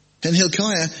 And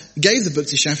Hilkiah gave the book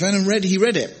to Shaphan and he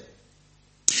read it.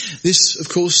 This, of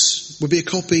course, would be a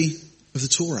copy of the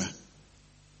Torah.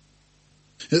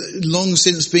 Long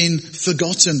since been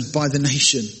forgotten by the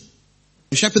nation.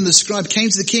 Shaphan the scribe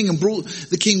came to the king and brought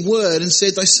the king word and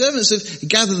said, "Thy servants have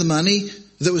gathered the money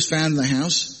that was found in the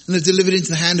house, and have delivered into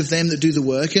the hand of them that do the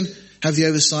work, and have the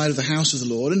oversight of the house of the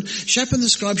Lord." And Shaphan the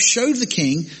scribe showed the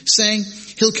king, saying,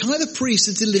 "Hilkiah the priest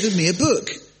has delivered me a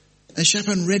book." And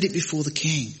Shaphan read it before the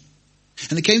king.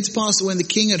 And it came to pass that when the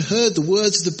king had heard the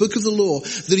words of the book of the law,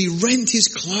 that he rent his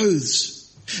clothes.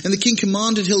 And the king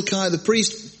commanded Hilkiah the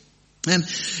priest, and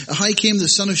Ahikam the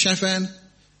son of Shaphan,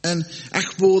 and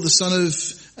Achbor the son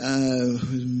of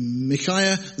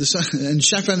Micaiah, and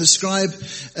Shaphan the scribe,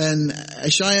 and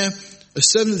Ashiah, a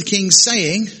servant of the king,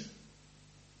 saying,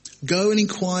 "Go and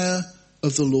inquire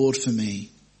of the Lord for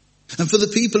me, and for the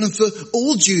people, and for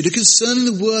all Judah, concerning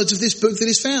the words of this book that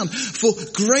is found. For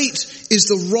great is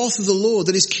the wrath of the Lord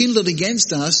that is kindled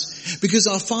against us, because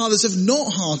our fathers have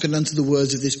not hearkened unto the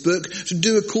words of this book, to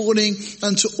do according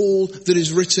unto all that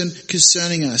is written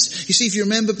concerning us." You see, if you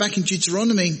remember back in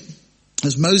Deuteronomy,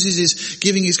 as Moses is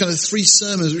giving his kind of 3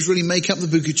 sermons which really make up the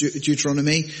book of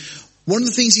Deuteronomy, one of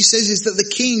the things he says is that the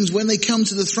kings, when they come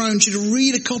to the throne, should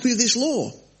read a copy of this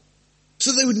law,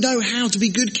 so they would know how to be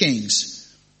good kings.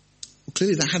 Well,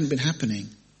 clearly that hadn't been happening.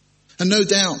 And no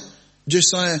doubt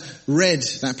Josiah read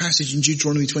that passage in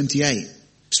Deuteronomy 28,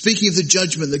 speaking of the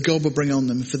judgment that God will bring on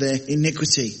them for their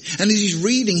iniquity. And as he's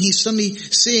reading, he's suddenly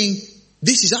seeing,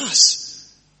 this is us.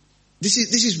 This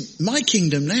is my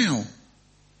kingdom now.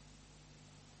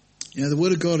 You know, the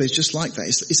word of God is just like that.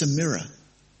 It's a mirror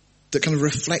that kind of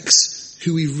reflects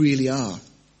who we really are.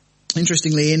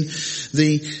 Interestingly, in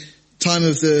the time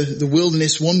of the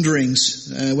wilderness wanderings,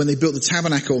 when they built the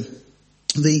tabernacle,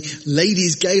 the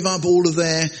ladies gave up all of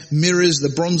their mirrors, the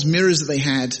bronze mirrors that they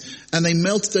had, and they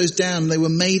melted those down, and they were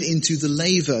made into the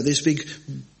laver, this big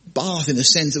bath in a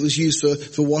sense that was used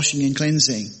for washing and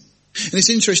cleansing. And it's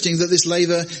interesting that this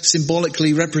laver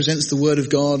symbolically represents the word of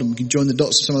God, and we can join the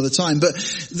dots some other time, but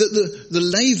the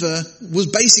laver was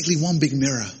basically one big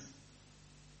mirror.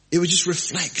 It would just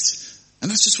reflect. And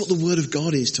that's just what the word of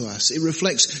God is to us. It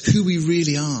reflects who we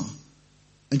really are.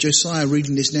 And Josiah,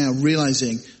 reading this now,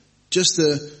 realizing just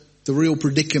the real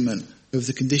predicament of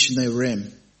the condition they were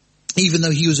in, even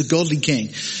though he was a godly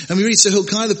king. And we read, so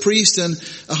Hilkiah the priest and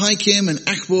Ahikam and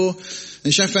Achbor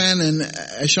and Shaphan and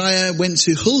Ashiah went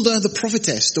to Huldah the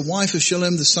prophetess, the wife of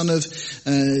Shallum, the son of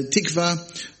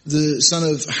Tikvah, the son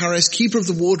of Hares, keeper of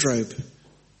the wardrobe.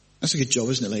 That's a good job,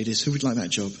 isn't it, ladies? Who would like that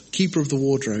job? Keeper of the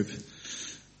wardrobe.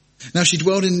 Now she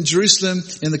dwelled in Jerusalem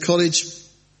in the college,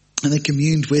 and they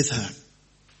communed with her.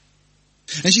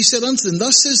 And she said unto them,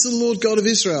 "Thus says the Lord God of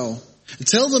Israel,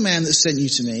 tell the man that sent you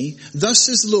to me, thus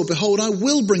says the Lord, behold, I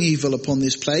will bring evil upon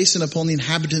this place and upon the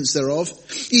inhabitants thereof,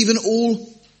 even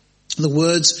all the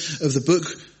words of the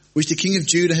book which the king of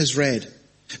Judah has read,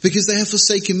 because they have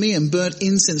forsaken me and burnt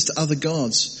incense to other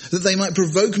gods, that they might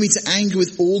provoke me to anger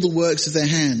with all the works of their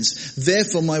hands.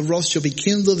 Therefore my wrath shall be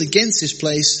kindled against this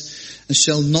place and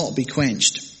shall not be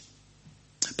quenched.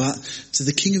 But to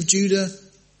the king of Judah,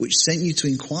 which sent you to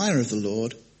inquire of the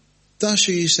Lord, thus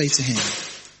shall you say to him,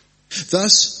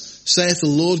 Thus saith the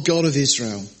Lord God of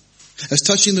Israel, as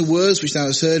touching the words which thou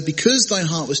hast heard, because thine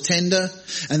heart was tender,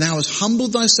 and thou hast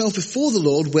humbled thyself before the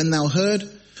Lord when thou heard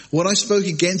what I spoke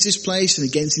against this place and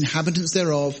against the inhabitants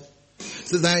thereof,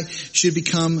 that thou should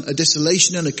become a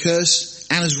desolation and a curse,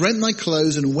 and hast rent thy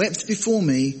clothes and wept before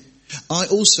me, I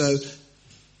also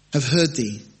have heard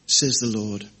thee, says the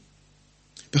Lord.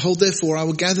 Behold, therefore, I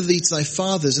will gather thee to thy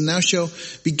fathers, and thou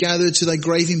shalt be gathered to thy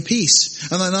grave in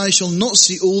peace. And thine eyes shall not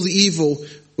see all the evil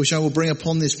which I will bring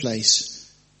upon this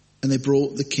place. And they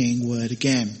brought the king word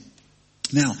again.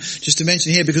 Now, just to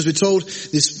mention here, because we're told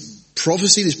this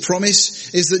prophecy, this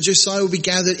promise, is that Josiah will be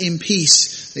gathered in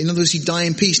peace. In other words, he'd die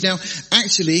in peace. Now,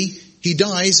 actually, he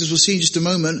dies, as we'll see in just a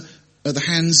moment, at the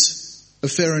hands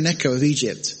of Pharaoh Necho of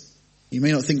Egypt. You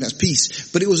may not think that's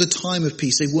peace, but it was a time of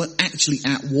peace. They weren't actually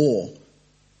at war,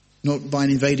 not by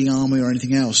an invading army or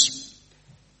anything else.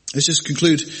 Let's just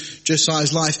conclude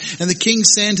Josiah's life. And the king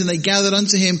sent, and they gathered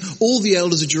unto him all the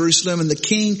elders of Jerusalem. And the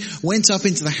king went up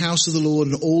into the house of the Lord,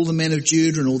 and all the men of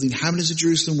Judah and all the inhabitants of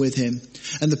Jerusalem with him,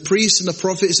 and the priests and the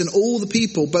prophets and all the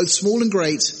people, both small and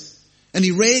great. And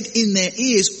he read in their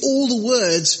ears all the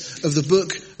words of the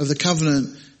book of the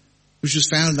covenant, which was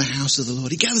found in the house of the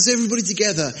Lord. He gathers everybody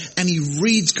together, and he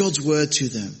reads God's word to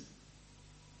them.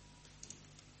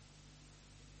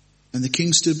 And the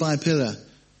king stood by a pillar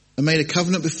and made a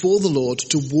covenant before the Lord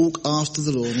to walk after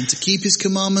the Lord and to keep his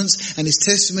commandments and his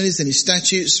testimonies and his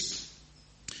statutes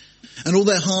and all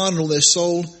their heart and all their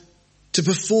soul, to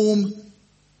perform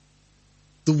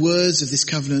the words of this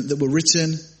covenant that were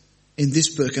written in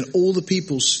this book. And all the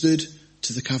people stood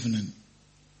to the covenant.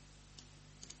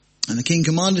 And the king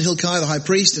commanded Hilkiah the high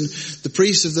priest and the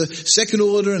priests of the second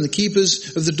order and the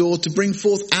keepers of the door to bring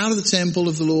forth out of the temple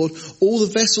of the Lord all the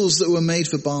vessels that were made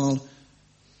for Baal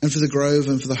and for the grove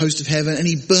and for the host of heaven. And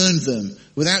he burned them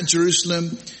without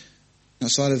Jerusalem,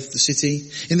 outside of the city,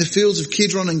 in the fields of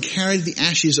Kidron, and carried the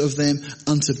ashes of them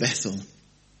unto Bethel.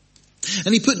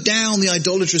 And he put down the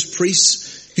idolatrous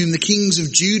priests whom the kings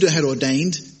of Judah had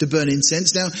ordained to burn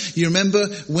incense. Now, you remember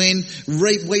when,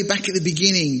 way back at the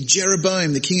beginning,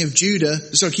 Jeroboam, the king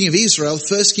of Israel,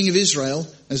 first king of Israel,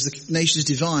 as the nations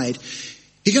divide,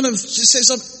 he kind of just sets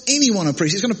up anyone a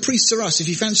priest. He's going to priest to us. If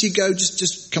you fancy a go,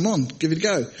 just come on, give it a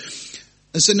go.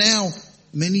 And so now,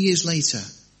 many years later,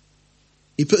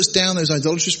 he puts down those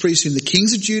idolatrous priests whom the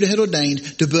kings of Judah had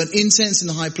ordained to burn incense in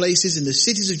the high places, in the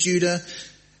cities of Judah,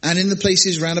 and in the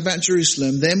places round about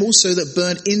Jerusalem, them also that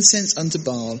burned incense unto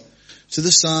Baal, to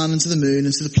the sun and to the moon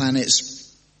and to the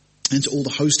planets, and to all the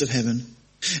host of heaven.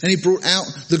 And he brought out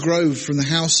the grove from the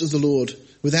house of the Lord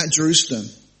without Jerusalem,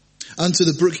 unto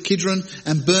the brook Kidron,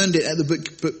 and burned it at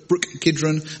the brook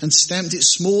Kidron, and stamped it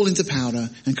small into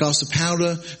powder, and cast the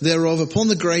powder thereof upon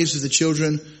the graves of the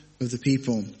children of the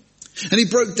people. And he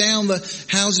broke down the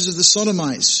houses of the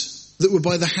Sodomites that were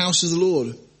by the house of the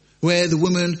Lord, where the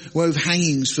women wove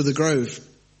hangings for the grove.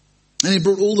 And he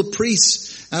brought all the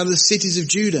priests out of the cities of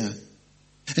Judah,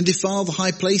 and defiled the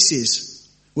high places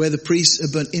where the priests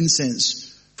had burnt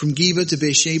incense, from Geba to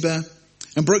Beersheba,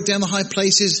 and broke down the high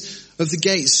places of the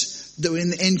gates that were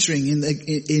in the entering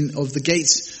of the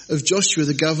gates of Joshua,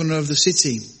 the governor of the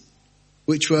city,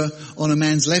 which were on a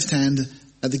man's left hand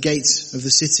at the gates of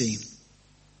the city.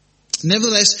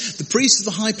 Nevertheless, the priests of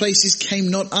the high places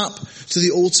came not up to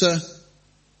the altar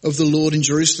of the Lord in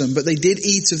Jerusalem, but they did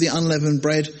eat of the unleavened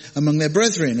bread among their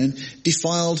brethren, and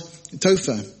defiled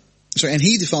Tophah. And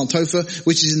he defiled Tophah,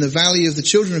 which is in the valley of the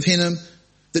children of Hinnom,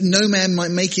 that no man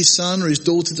might make his son or his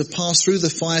daughter to pass through the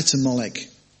fire to Molech,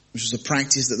 which was a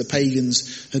practice that the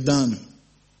pagans had done.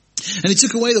 And he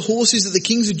took away the horses that the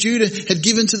kings of Judah had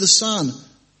given to the sun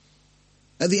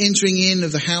at the entering in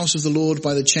of the house of the Lord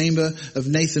by the chamber of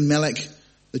Nathan Melech,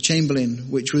 the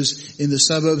chamberlain, which was in the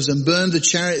suburbs, and burned the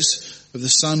chariots of the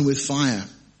sun with fire.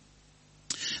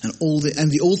 And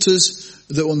the altars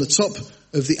that were on the top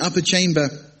of the upper chamber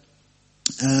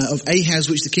of Ahaz,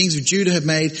 which the kings of Judah had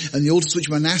made, and the altars which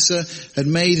Manasseh had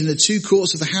made in the two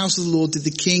courts of the house of the Lord, did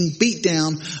the king beat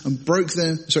down and broke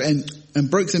them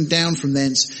down from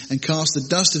thence, and cast the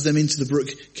dust of them into the brook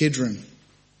Kidron.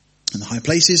 And the high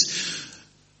places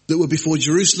that were before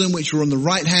Jerusalem, which were on the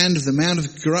right hand of the Mount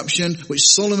of Corruption, which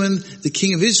Solomon, the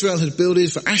king of Israel, had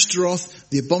builded for Ashtaroth,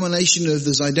 the abomination of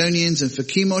the Zidonians, and for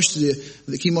Chemosh,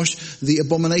 the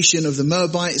abomination of the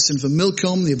Moabites, and for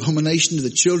Milcom, the abomination of the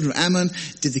children of Ammon,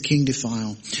 did the king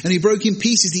defile. And he broke in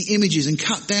pieces the images, and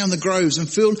cut down the groves, and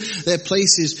filled their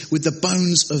places with the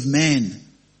bones of men.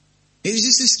 It was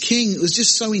just this king that was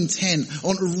just so intent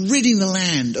on ridding the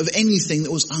land of anything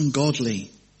that was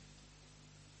ungodly.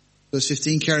 Verse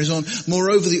 15 carries on.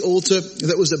 Moreover, the altar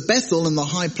that was at Bethel, in the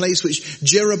high place which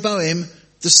Jeroboam,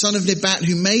 the son of Nebat,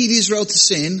 who made Israel to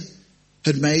sin,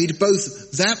 had made,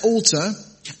 both that altar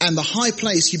and the high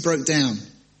place he broke down,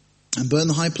 and burned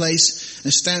the high place,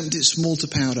 and stamped it small to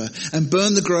powder, and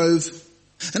burned the grove.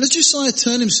 And as Josiah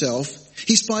turned himself,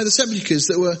 he spied the sepulchres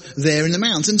that were there in the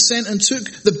mount, and sent and took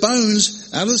the bones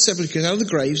out of the sepulchres, out of the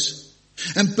graves,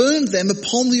 and burned them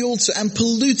upon the altar and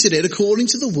polluted it according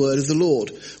to the word of the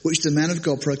Lord, which the man of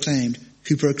God proclaimed,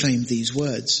 who proclaimed these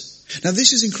words. Now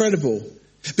this is incredible,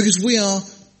 because we are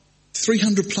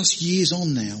 300 plus years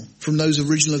on now from those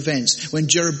original events when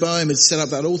Jeroboam had set up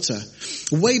that altar.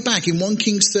 Way back in 1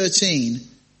 Kings 13,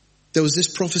 there was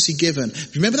this prophecy given.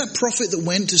 Remember that prophet that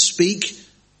went to speak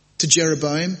to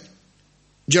Jeroboam?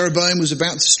 Jeroboam was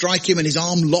about to strike him and his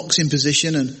arm locks in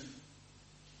position, and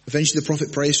eventually the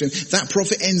prophet prays to him. That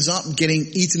prophet ends up getting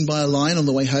eaten by a lion on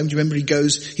the way home. Do you remember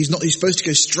he's supposed to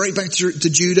go straight back to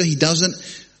Judah. He doesn't.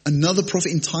 Another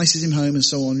prophet entices him home and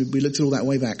so on. We looked at all that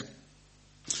way back.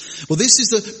 Well, this is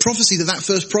the prophecy that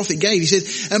first prophet gave. He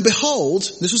said, and behold,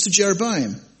 this was to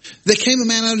Jeroboam, there came a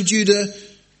man out of Judah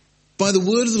by the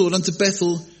word of the Lord unto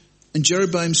Bethel, and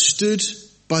Jeroboam stood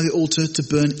by the altar to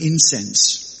burn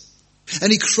incense.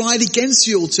 And he cried against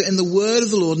the altar in the word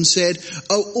of the Lord and said,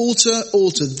 O altar,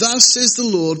 altar, thus says the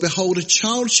Lord, behold, a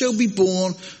child shall be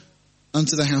born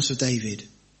unto the house of David,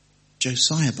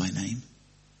 Josiah by name.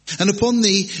 And upon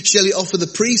thee shall he offer the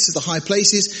priests of the high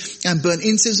places and burn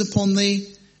incense upon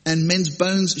thee, and men's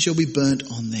bones shall be burnt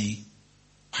on thee.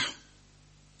 Wow.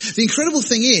 The incredible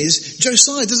thing is,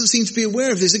 Josiah doesn't seem to be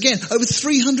aware of this. Again, over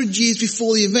 300 years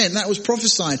before the event, that was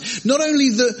prophesied. Not only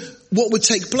what would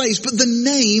take place, but the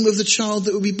name of the child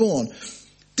that would be born.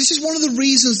 This is one of the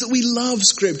reasons that we love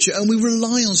Scripture and we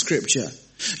rely on Scripture.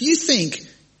 You think,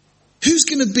 who's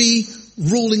going to be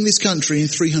ruling this country in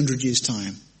 300 years'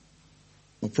 time?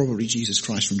 Well, probably Jesus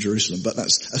Christ from Jerusalem, but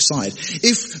that's aside.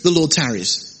 If the Lord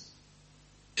tarries,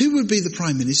 who would be the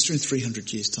Prime Minister in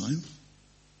 300 years' time?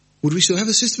 Would we still have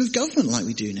a system of government like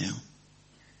we do now?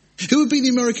 Who would be the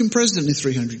American president in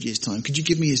 300 years' time? Could you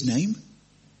give me his name?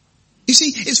 You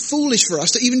see, it's foolish for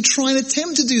us to even try and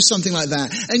attempt to do something like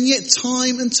that. And yet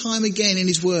time and time again in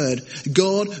his word,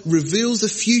 God reveals the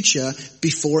future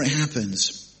before it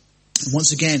happens. And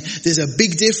once again, there's a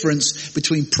big difference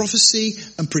between prophecy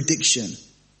and prediction.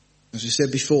 As we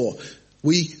said before,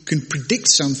 we can predict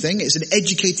something. It's an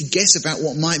educated guess about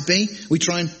what might be. We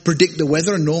try and predict the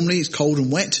weather, and normally it's cold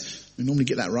and wet. We normally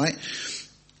get that right.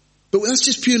 But that's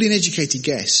just purely an educated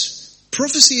guess.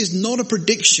 Prophecy is not a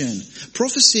prediction.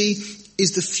 Prophecy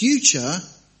is the future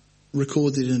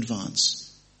recorded in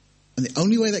advance. And the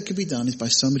only way that can be done is by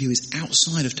somebody who is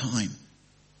outside of time.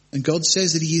 And God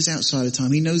says that he is outside of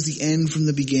time. He knows the end from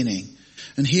the beginning.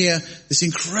 And here, this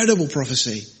incredible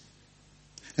prophecy.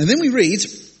 And then we read,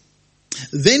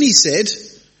 then he said,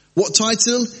 what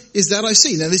title is that I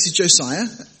see? Now this is Josiah,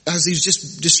 as he's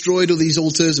just destroyed all these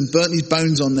altars and burnt these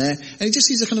bones on there. And he just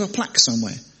sees a kind of a plaque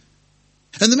somewhere.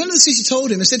 And the men of the city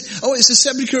told him and said, oh, it's the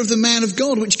sepulchre of the man of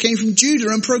God which came from Judah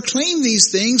and proclaimed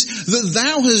these things that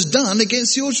thou hast done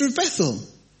against the altar of Bethel.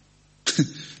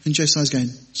 And Josiah's going,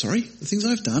 sorry, the things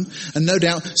I've done? And no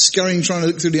doubt scurrying, trying to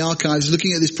look through the archives,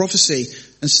 looking at this prophecy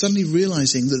and suddenly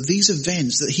realizing that these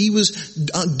events that he was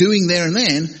doing there and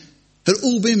then had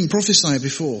all been prophesied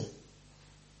before.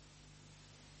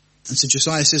 And so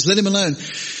Josiah says, let him alone.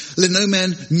 Let no man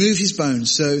move his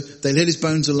bones. So they let his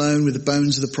bones alone with the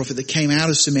bones of the prophet that came out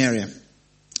of Samaria.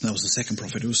 That was the second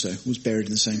prophet also, was buried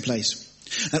in the same place.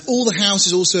 And all the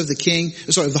houses also of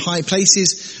the high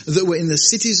places that were in the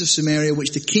cities of Samaria,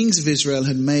 which the kings of Israel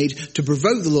had made to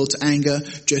provoke the Lord to anger,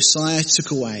 Josiah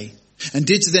took away and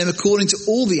did to them according to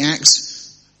all the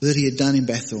acts that he had done in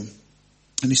Bethel.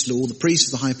 And he slew all the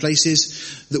priests of the high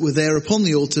places that were there upon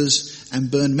the altars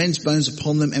and burned men's bones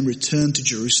upon them and returned to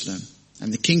Jerusalem.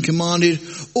 And the king commanded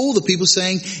all the people,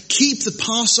 saying, keep the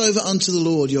Passover unto the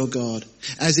Lord your God,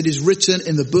 as it is written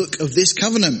in the book of this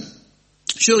covenant.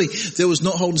 Surely there was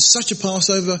not holden such a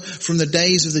Passover from the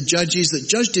days of the judges that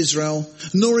judged Israel,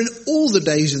 nor in all the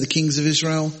days of the kings of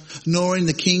Israel, nor in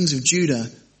the kings of Judah,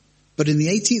 but in the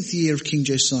 18th year of King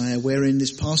Josiah, wherein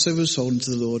this Passover was holden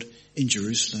to the Lord in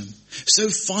Jerusalem. So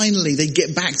finally they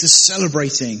get back to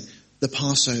celebrating the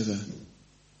Passover.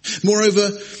 Moreover,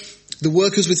 the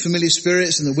workers with familiar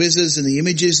spirits and the wizards and the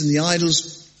images and the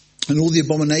idols and all the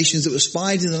abominations that were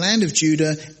spied in the land of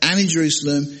Judah and in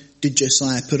Jerusalem did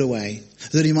Josiah put away,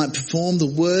 that he might perform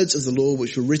the words of the law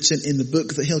which were written in the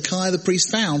book that Hilkiah the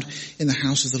priest found in the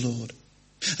house of the Lord.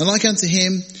 And like unto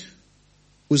him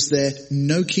was there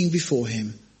no king before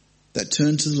him that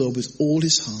turned to the Lord with all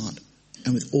his heart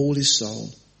and with all his soul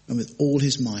and with all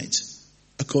his might,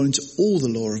 according to all the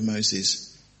law of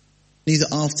Moses. Neither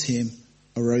after him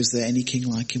arose there any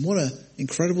king like him. What an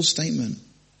incredible statement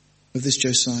of this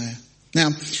Josiah. Now,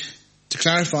 to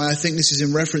clarify, I think this is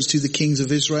in reference to the kings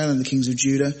of Israel and the kings of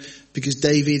Judah, because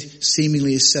David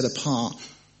seemingly is set apart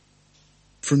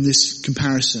from this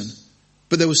comparison.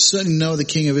 But there was certainly no other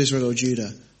king of Israel or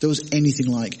Judah that was anything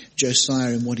like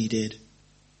Josiah in what he did.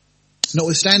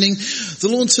 Notwithstanding, the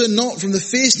Lord turned not from the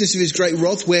fierceness of his great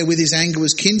wrath wherewith his anger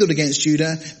was kindled against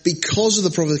Judah, because of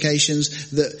the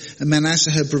provocations that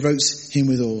Manasseh had provoked him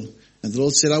withal. And the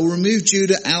Lord said, I will remove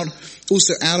Judah out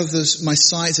of my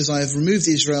sight as I have removed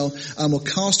Israel. I will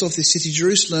cast off this city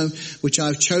Jerusalem, which I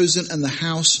have chosen, and the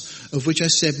house of which I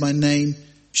said my name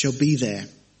shall be there.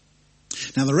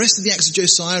 Now the rest of the acts of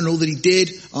Josiah and all that he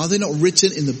did, are they not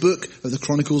written in the book of the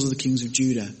Chronicles of the Kings of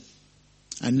Judah?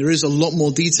 And there is a lot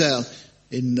more detail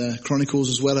in Chronicles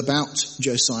as well about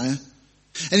Josiah.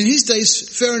 And in his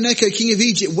days, Pharaoh Necho, king of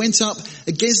Egypt, went up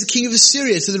against the king of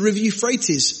Assyria to the river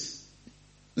Euphrates.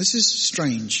 This is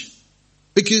strange,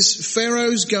 because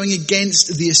Pharaoh's going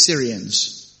against the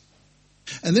Assyrians.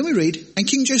 And then we read, and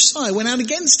King Josiah went out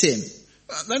against him.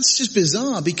 That's just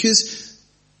bizarre, because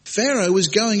Pharaoh was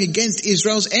going against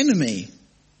Israel's enemy.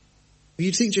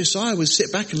 You'd think Josiah would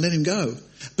sit back and let him go.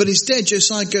 But instead,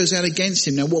 Josiah goes out against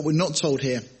him. Now, what we're not told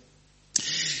here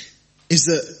is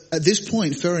that at this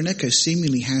point, Pharaoh Necho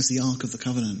seemingly has the Ark of the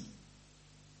Covenant.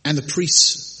 And the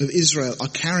priests of Israel are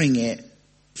carrying it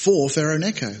for Pharaoh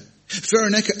Necho. Pharaoh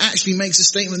Necho actually makes a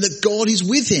statement that God is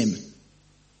with him.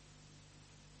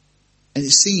 And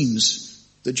it seems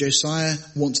that Josiah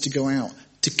wants to go out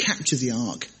to capture the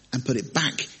Ark and put it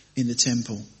back in the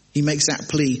temple. He makes that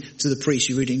plea to the priest.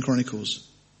 You read it in Chronicles.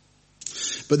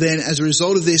 But then as a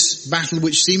result of this battle,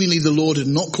 which seemingly the Lord had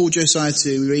not called Josiah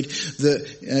to, we read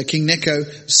that King Necho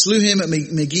slew him at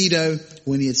Megiddo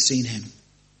when he had seen him.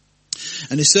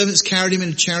 And his servants carried him in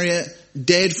a chariot,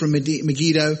 dead from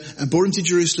Megiddo, and brought him to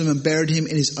Jerusalem and buried him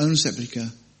in his own sepulchre.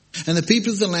 And the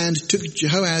people of the land took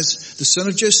Jehoahaz, the son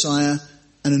of Josiah,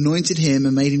 and anointed him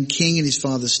and made him king in his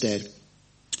father's stead.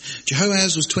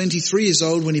 Jehoahaz was 23 years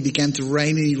old when he began to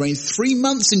reign, and he reigned 3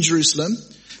 months in Jerusalem.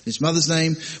 His mother's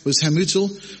name was Hamutal,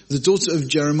 the daughter of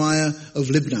Jeremiah of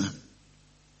Libnah.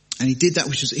 And he did that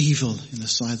which was evil in the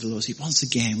sight of the Lord. See, once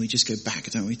again, we just go back,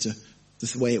 don't we, to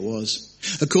the way it was.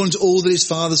 According to all that his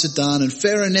fathers had done. And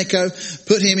Pharaoh Necho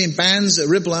put him in bands at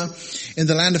Riblah in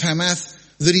the land of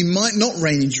Hamath, that he might not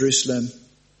reign in Jerusalem.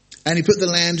 And he put the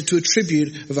land to a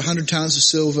tribute of 100 talents of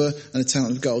silver and a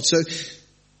talent of gold. So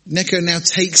Necho now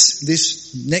takes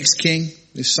this next king,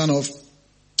 this son of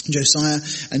Josiah,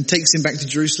 and takes him back to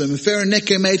Jerusalem. And Pharaoh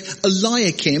Necho made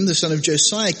Eliakim, the son of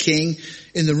Josiah, king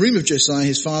in the room of Josiah,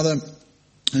 his father,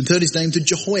 and turned his name to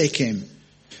Jehoiakim,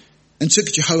 and took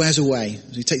Jehoahaz away.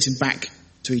 So he takes him back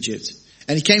to Egypt.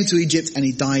 And he came to Egypt and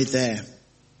he died there.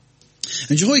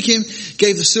 And Jehoiakim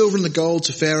gave the silver and the gold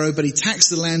to Pharaoh, but he taxed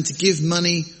the land to give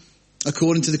money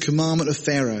according to the commandment of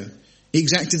Pharaoh. He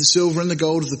exacted the silver and the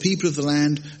gold of the people of the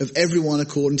land, of everyone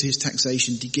according to his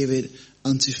taxation, to give it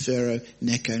unto Pharaoh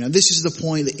Necho. Now this is the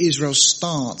point that Israel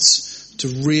starts to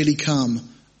really come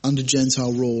under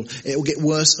Gentile rule. It will get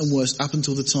worse and worse up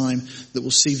until the time that we'll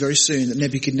see very soon that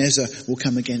Nebuchadnezzar will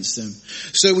come against them.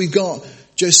 So we've got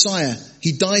Josiah.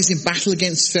 He dies in battle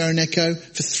against Pharaoh Necho.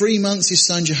 For 3 months his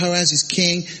son Jehoahaz is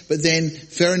king, but then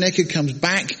Pharaoh Necho comes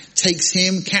back, takes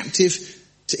him captive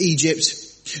to Egypt.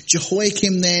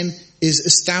 Jehoiakim then is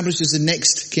established as the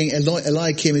next king.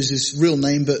 Eliakim is his real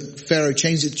name, but Pharaoh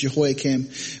changed it to Jehoiakim.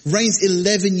 Reigns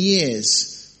 11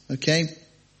 years. Okay?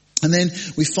 And then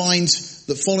we find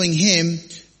that following him,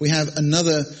 we have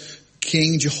another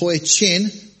king,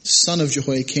 Jehoiachin, son of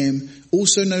Jehoiakim,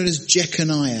 also known as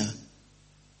Jeconiah.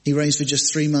 He reigns for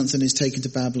just 3 months and is taken to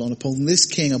Babylon. Upon this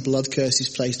king, a blood curse is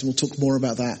placed, and we'll talk more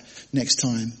about that next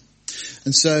time.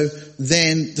 And so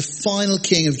then the final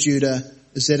king of Judah,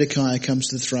 Zedekiah, comes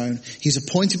to the throne. He's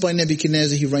appointed by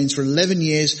Nebuchadnezzar. He reigns for 11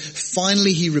 years.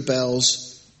 Finally, he rebels.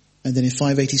 And then in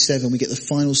 587, we get the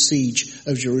final siege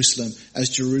of Jerusalem as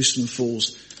Jerusalem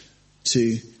falls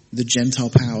to the Gentile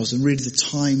powers. And really the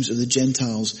times of the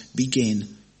Gentiles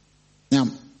begin. Now,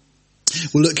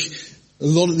 we'll look a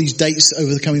lot at these dates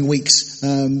over the coming weeks,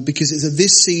 because it's at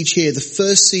this siege here, the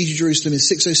first siege of Jerusalem in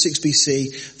 606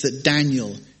 BC, that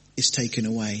Daniel is taken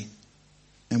away.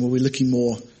 And we'll be looking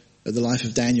more at the life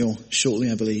of Daniel shortly,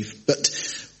 I believe. But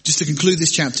just to conclude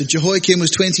this chapter, Jehoiakim was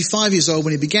 25 years old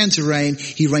when he began to reign.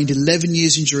 He reigned 11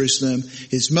 years in Jerusalem.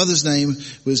 His mother's name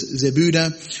was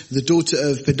Zebudah, the daughter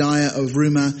of Pedaiah of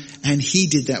Rumah, and he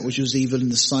did that which was evil in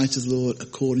the sight of the Lord,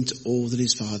 according to all that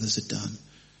his fathers had done.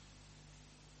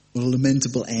 What a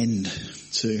lamentable end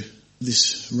to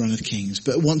this run of kings.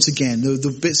 But once again,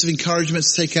 the bits of encouragement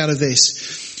to take out of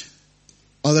this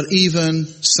are that even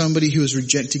somebody who has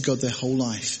rejected God their whole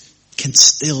life can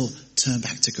still turn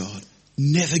back to God.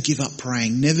 Never give up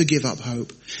praying, never give up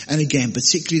hope. And again,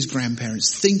 particularly as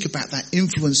grandparents, think about that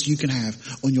influence you can have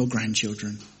on your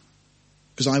grandchildren.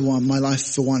 Because my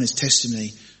life for one is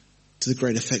testimony to the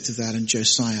great effect of that, and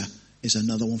Josiah is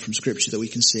another one from Scripture that we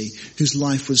can see, whose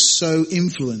life was so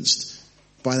influenced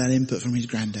by that input from his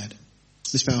granddad.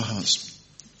 Let's bow our hearts.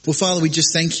 Well, Father, we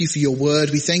just thank you for your word.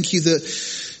 We thank you that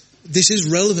this is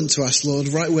relevant to us, Lord,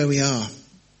 right where we are.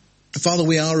 Father,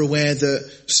 we are aware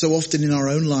that so often in our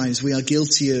own lives we are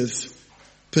guilty of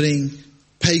putting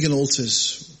pagan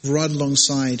altars right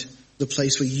alongside the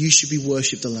place where you should be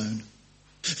worshipped alone.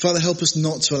 Father, help us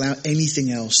not to allow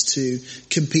anything else to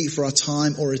compete for our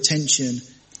time or attention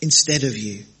instead of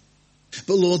you.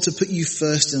 But Lord, to put you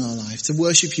first in our life, to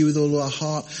worship you with all our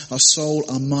heart, our soul,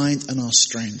 our mind and our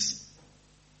strength.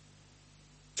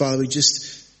 Father, we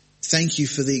just thank you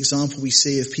for the example we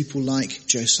see of people like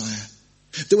Josiah,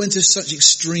 that went to such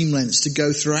extreme lengths to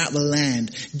go throughout the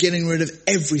land, getting rid of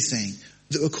everything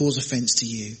that would cause offense to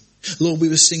you. Lord, we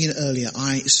were singing earlier,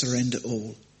 I surrender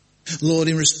all. Lord,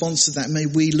 in response to that, may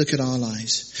we look at our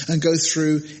lives and go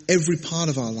through every part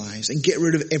of our lives and get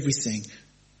rid of everything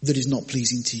that is not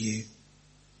pleasing to you.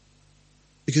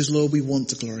 Because, Lord, we want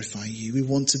to glorify you. We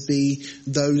want to be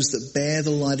those that bear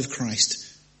the light of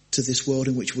Christ to this world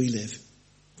in which we live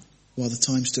while the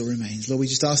time still remains. Lord, we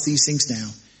just ask these things now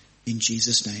in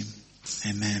Jesus' name.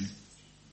 Amen.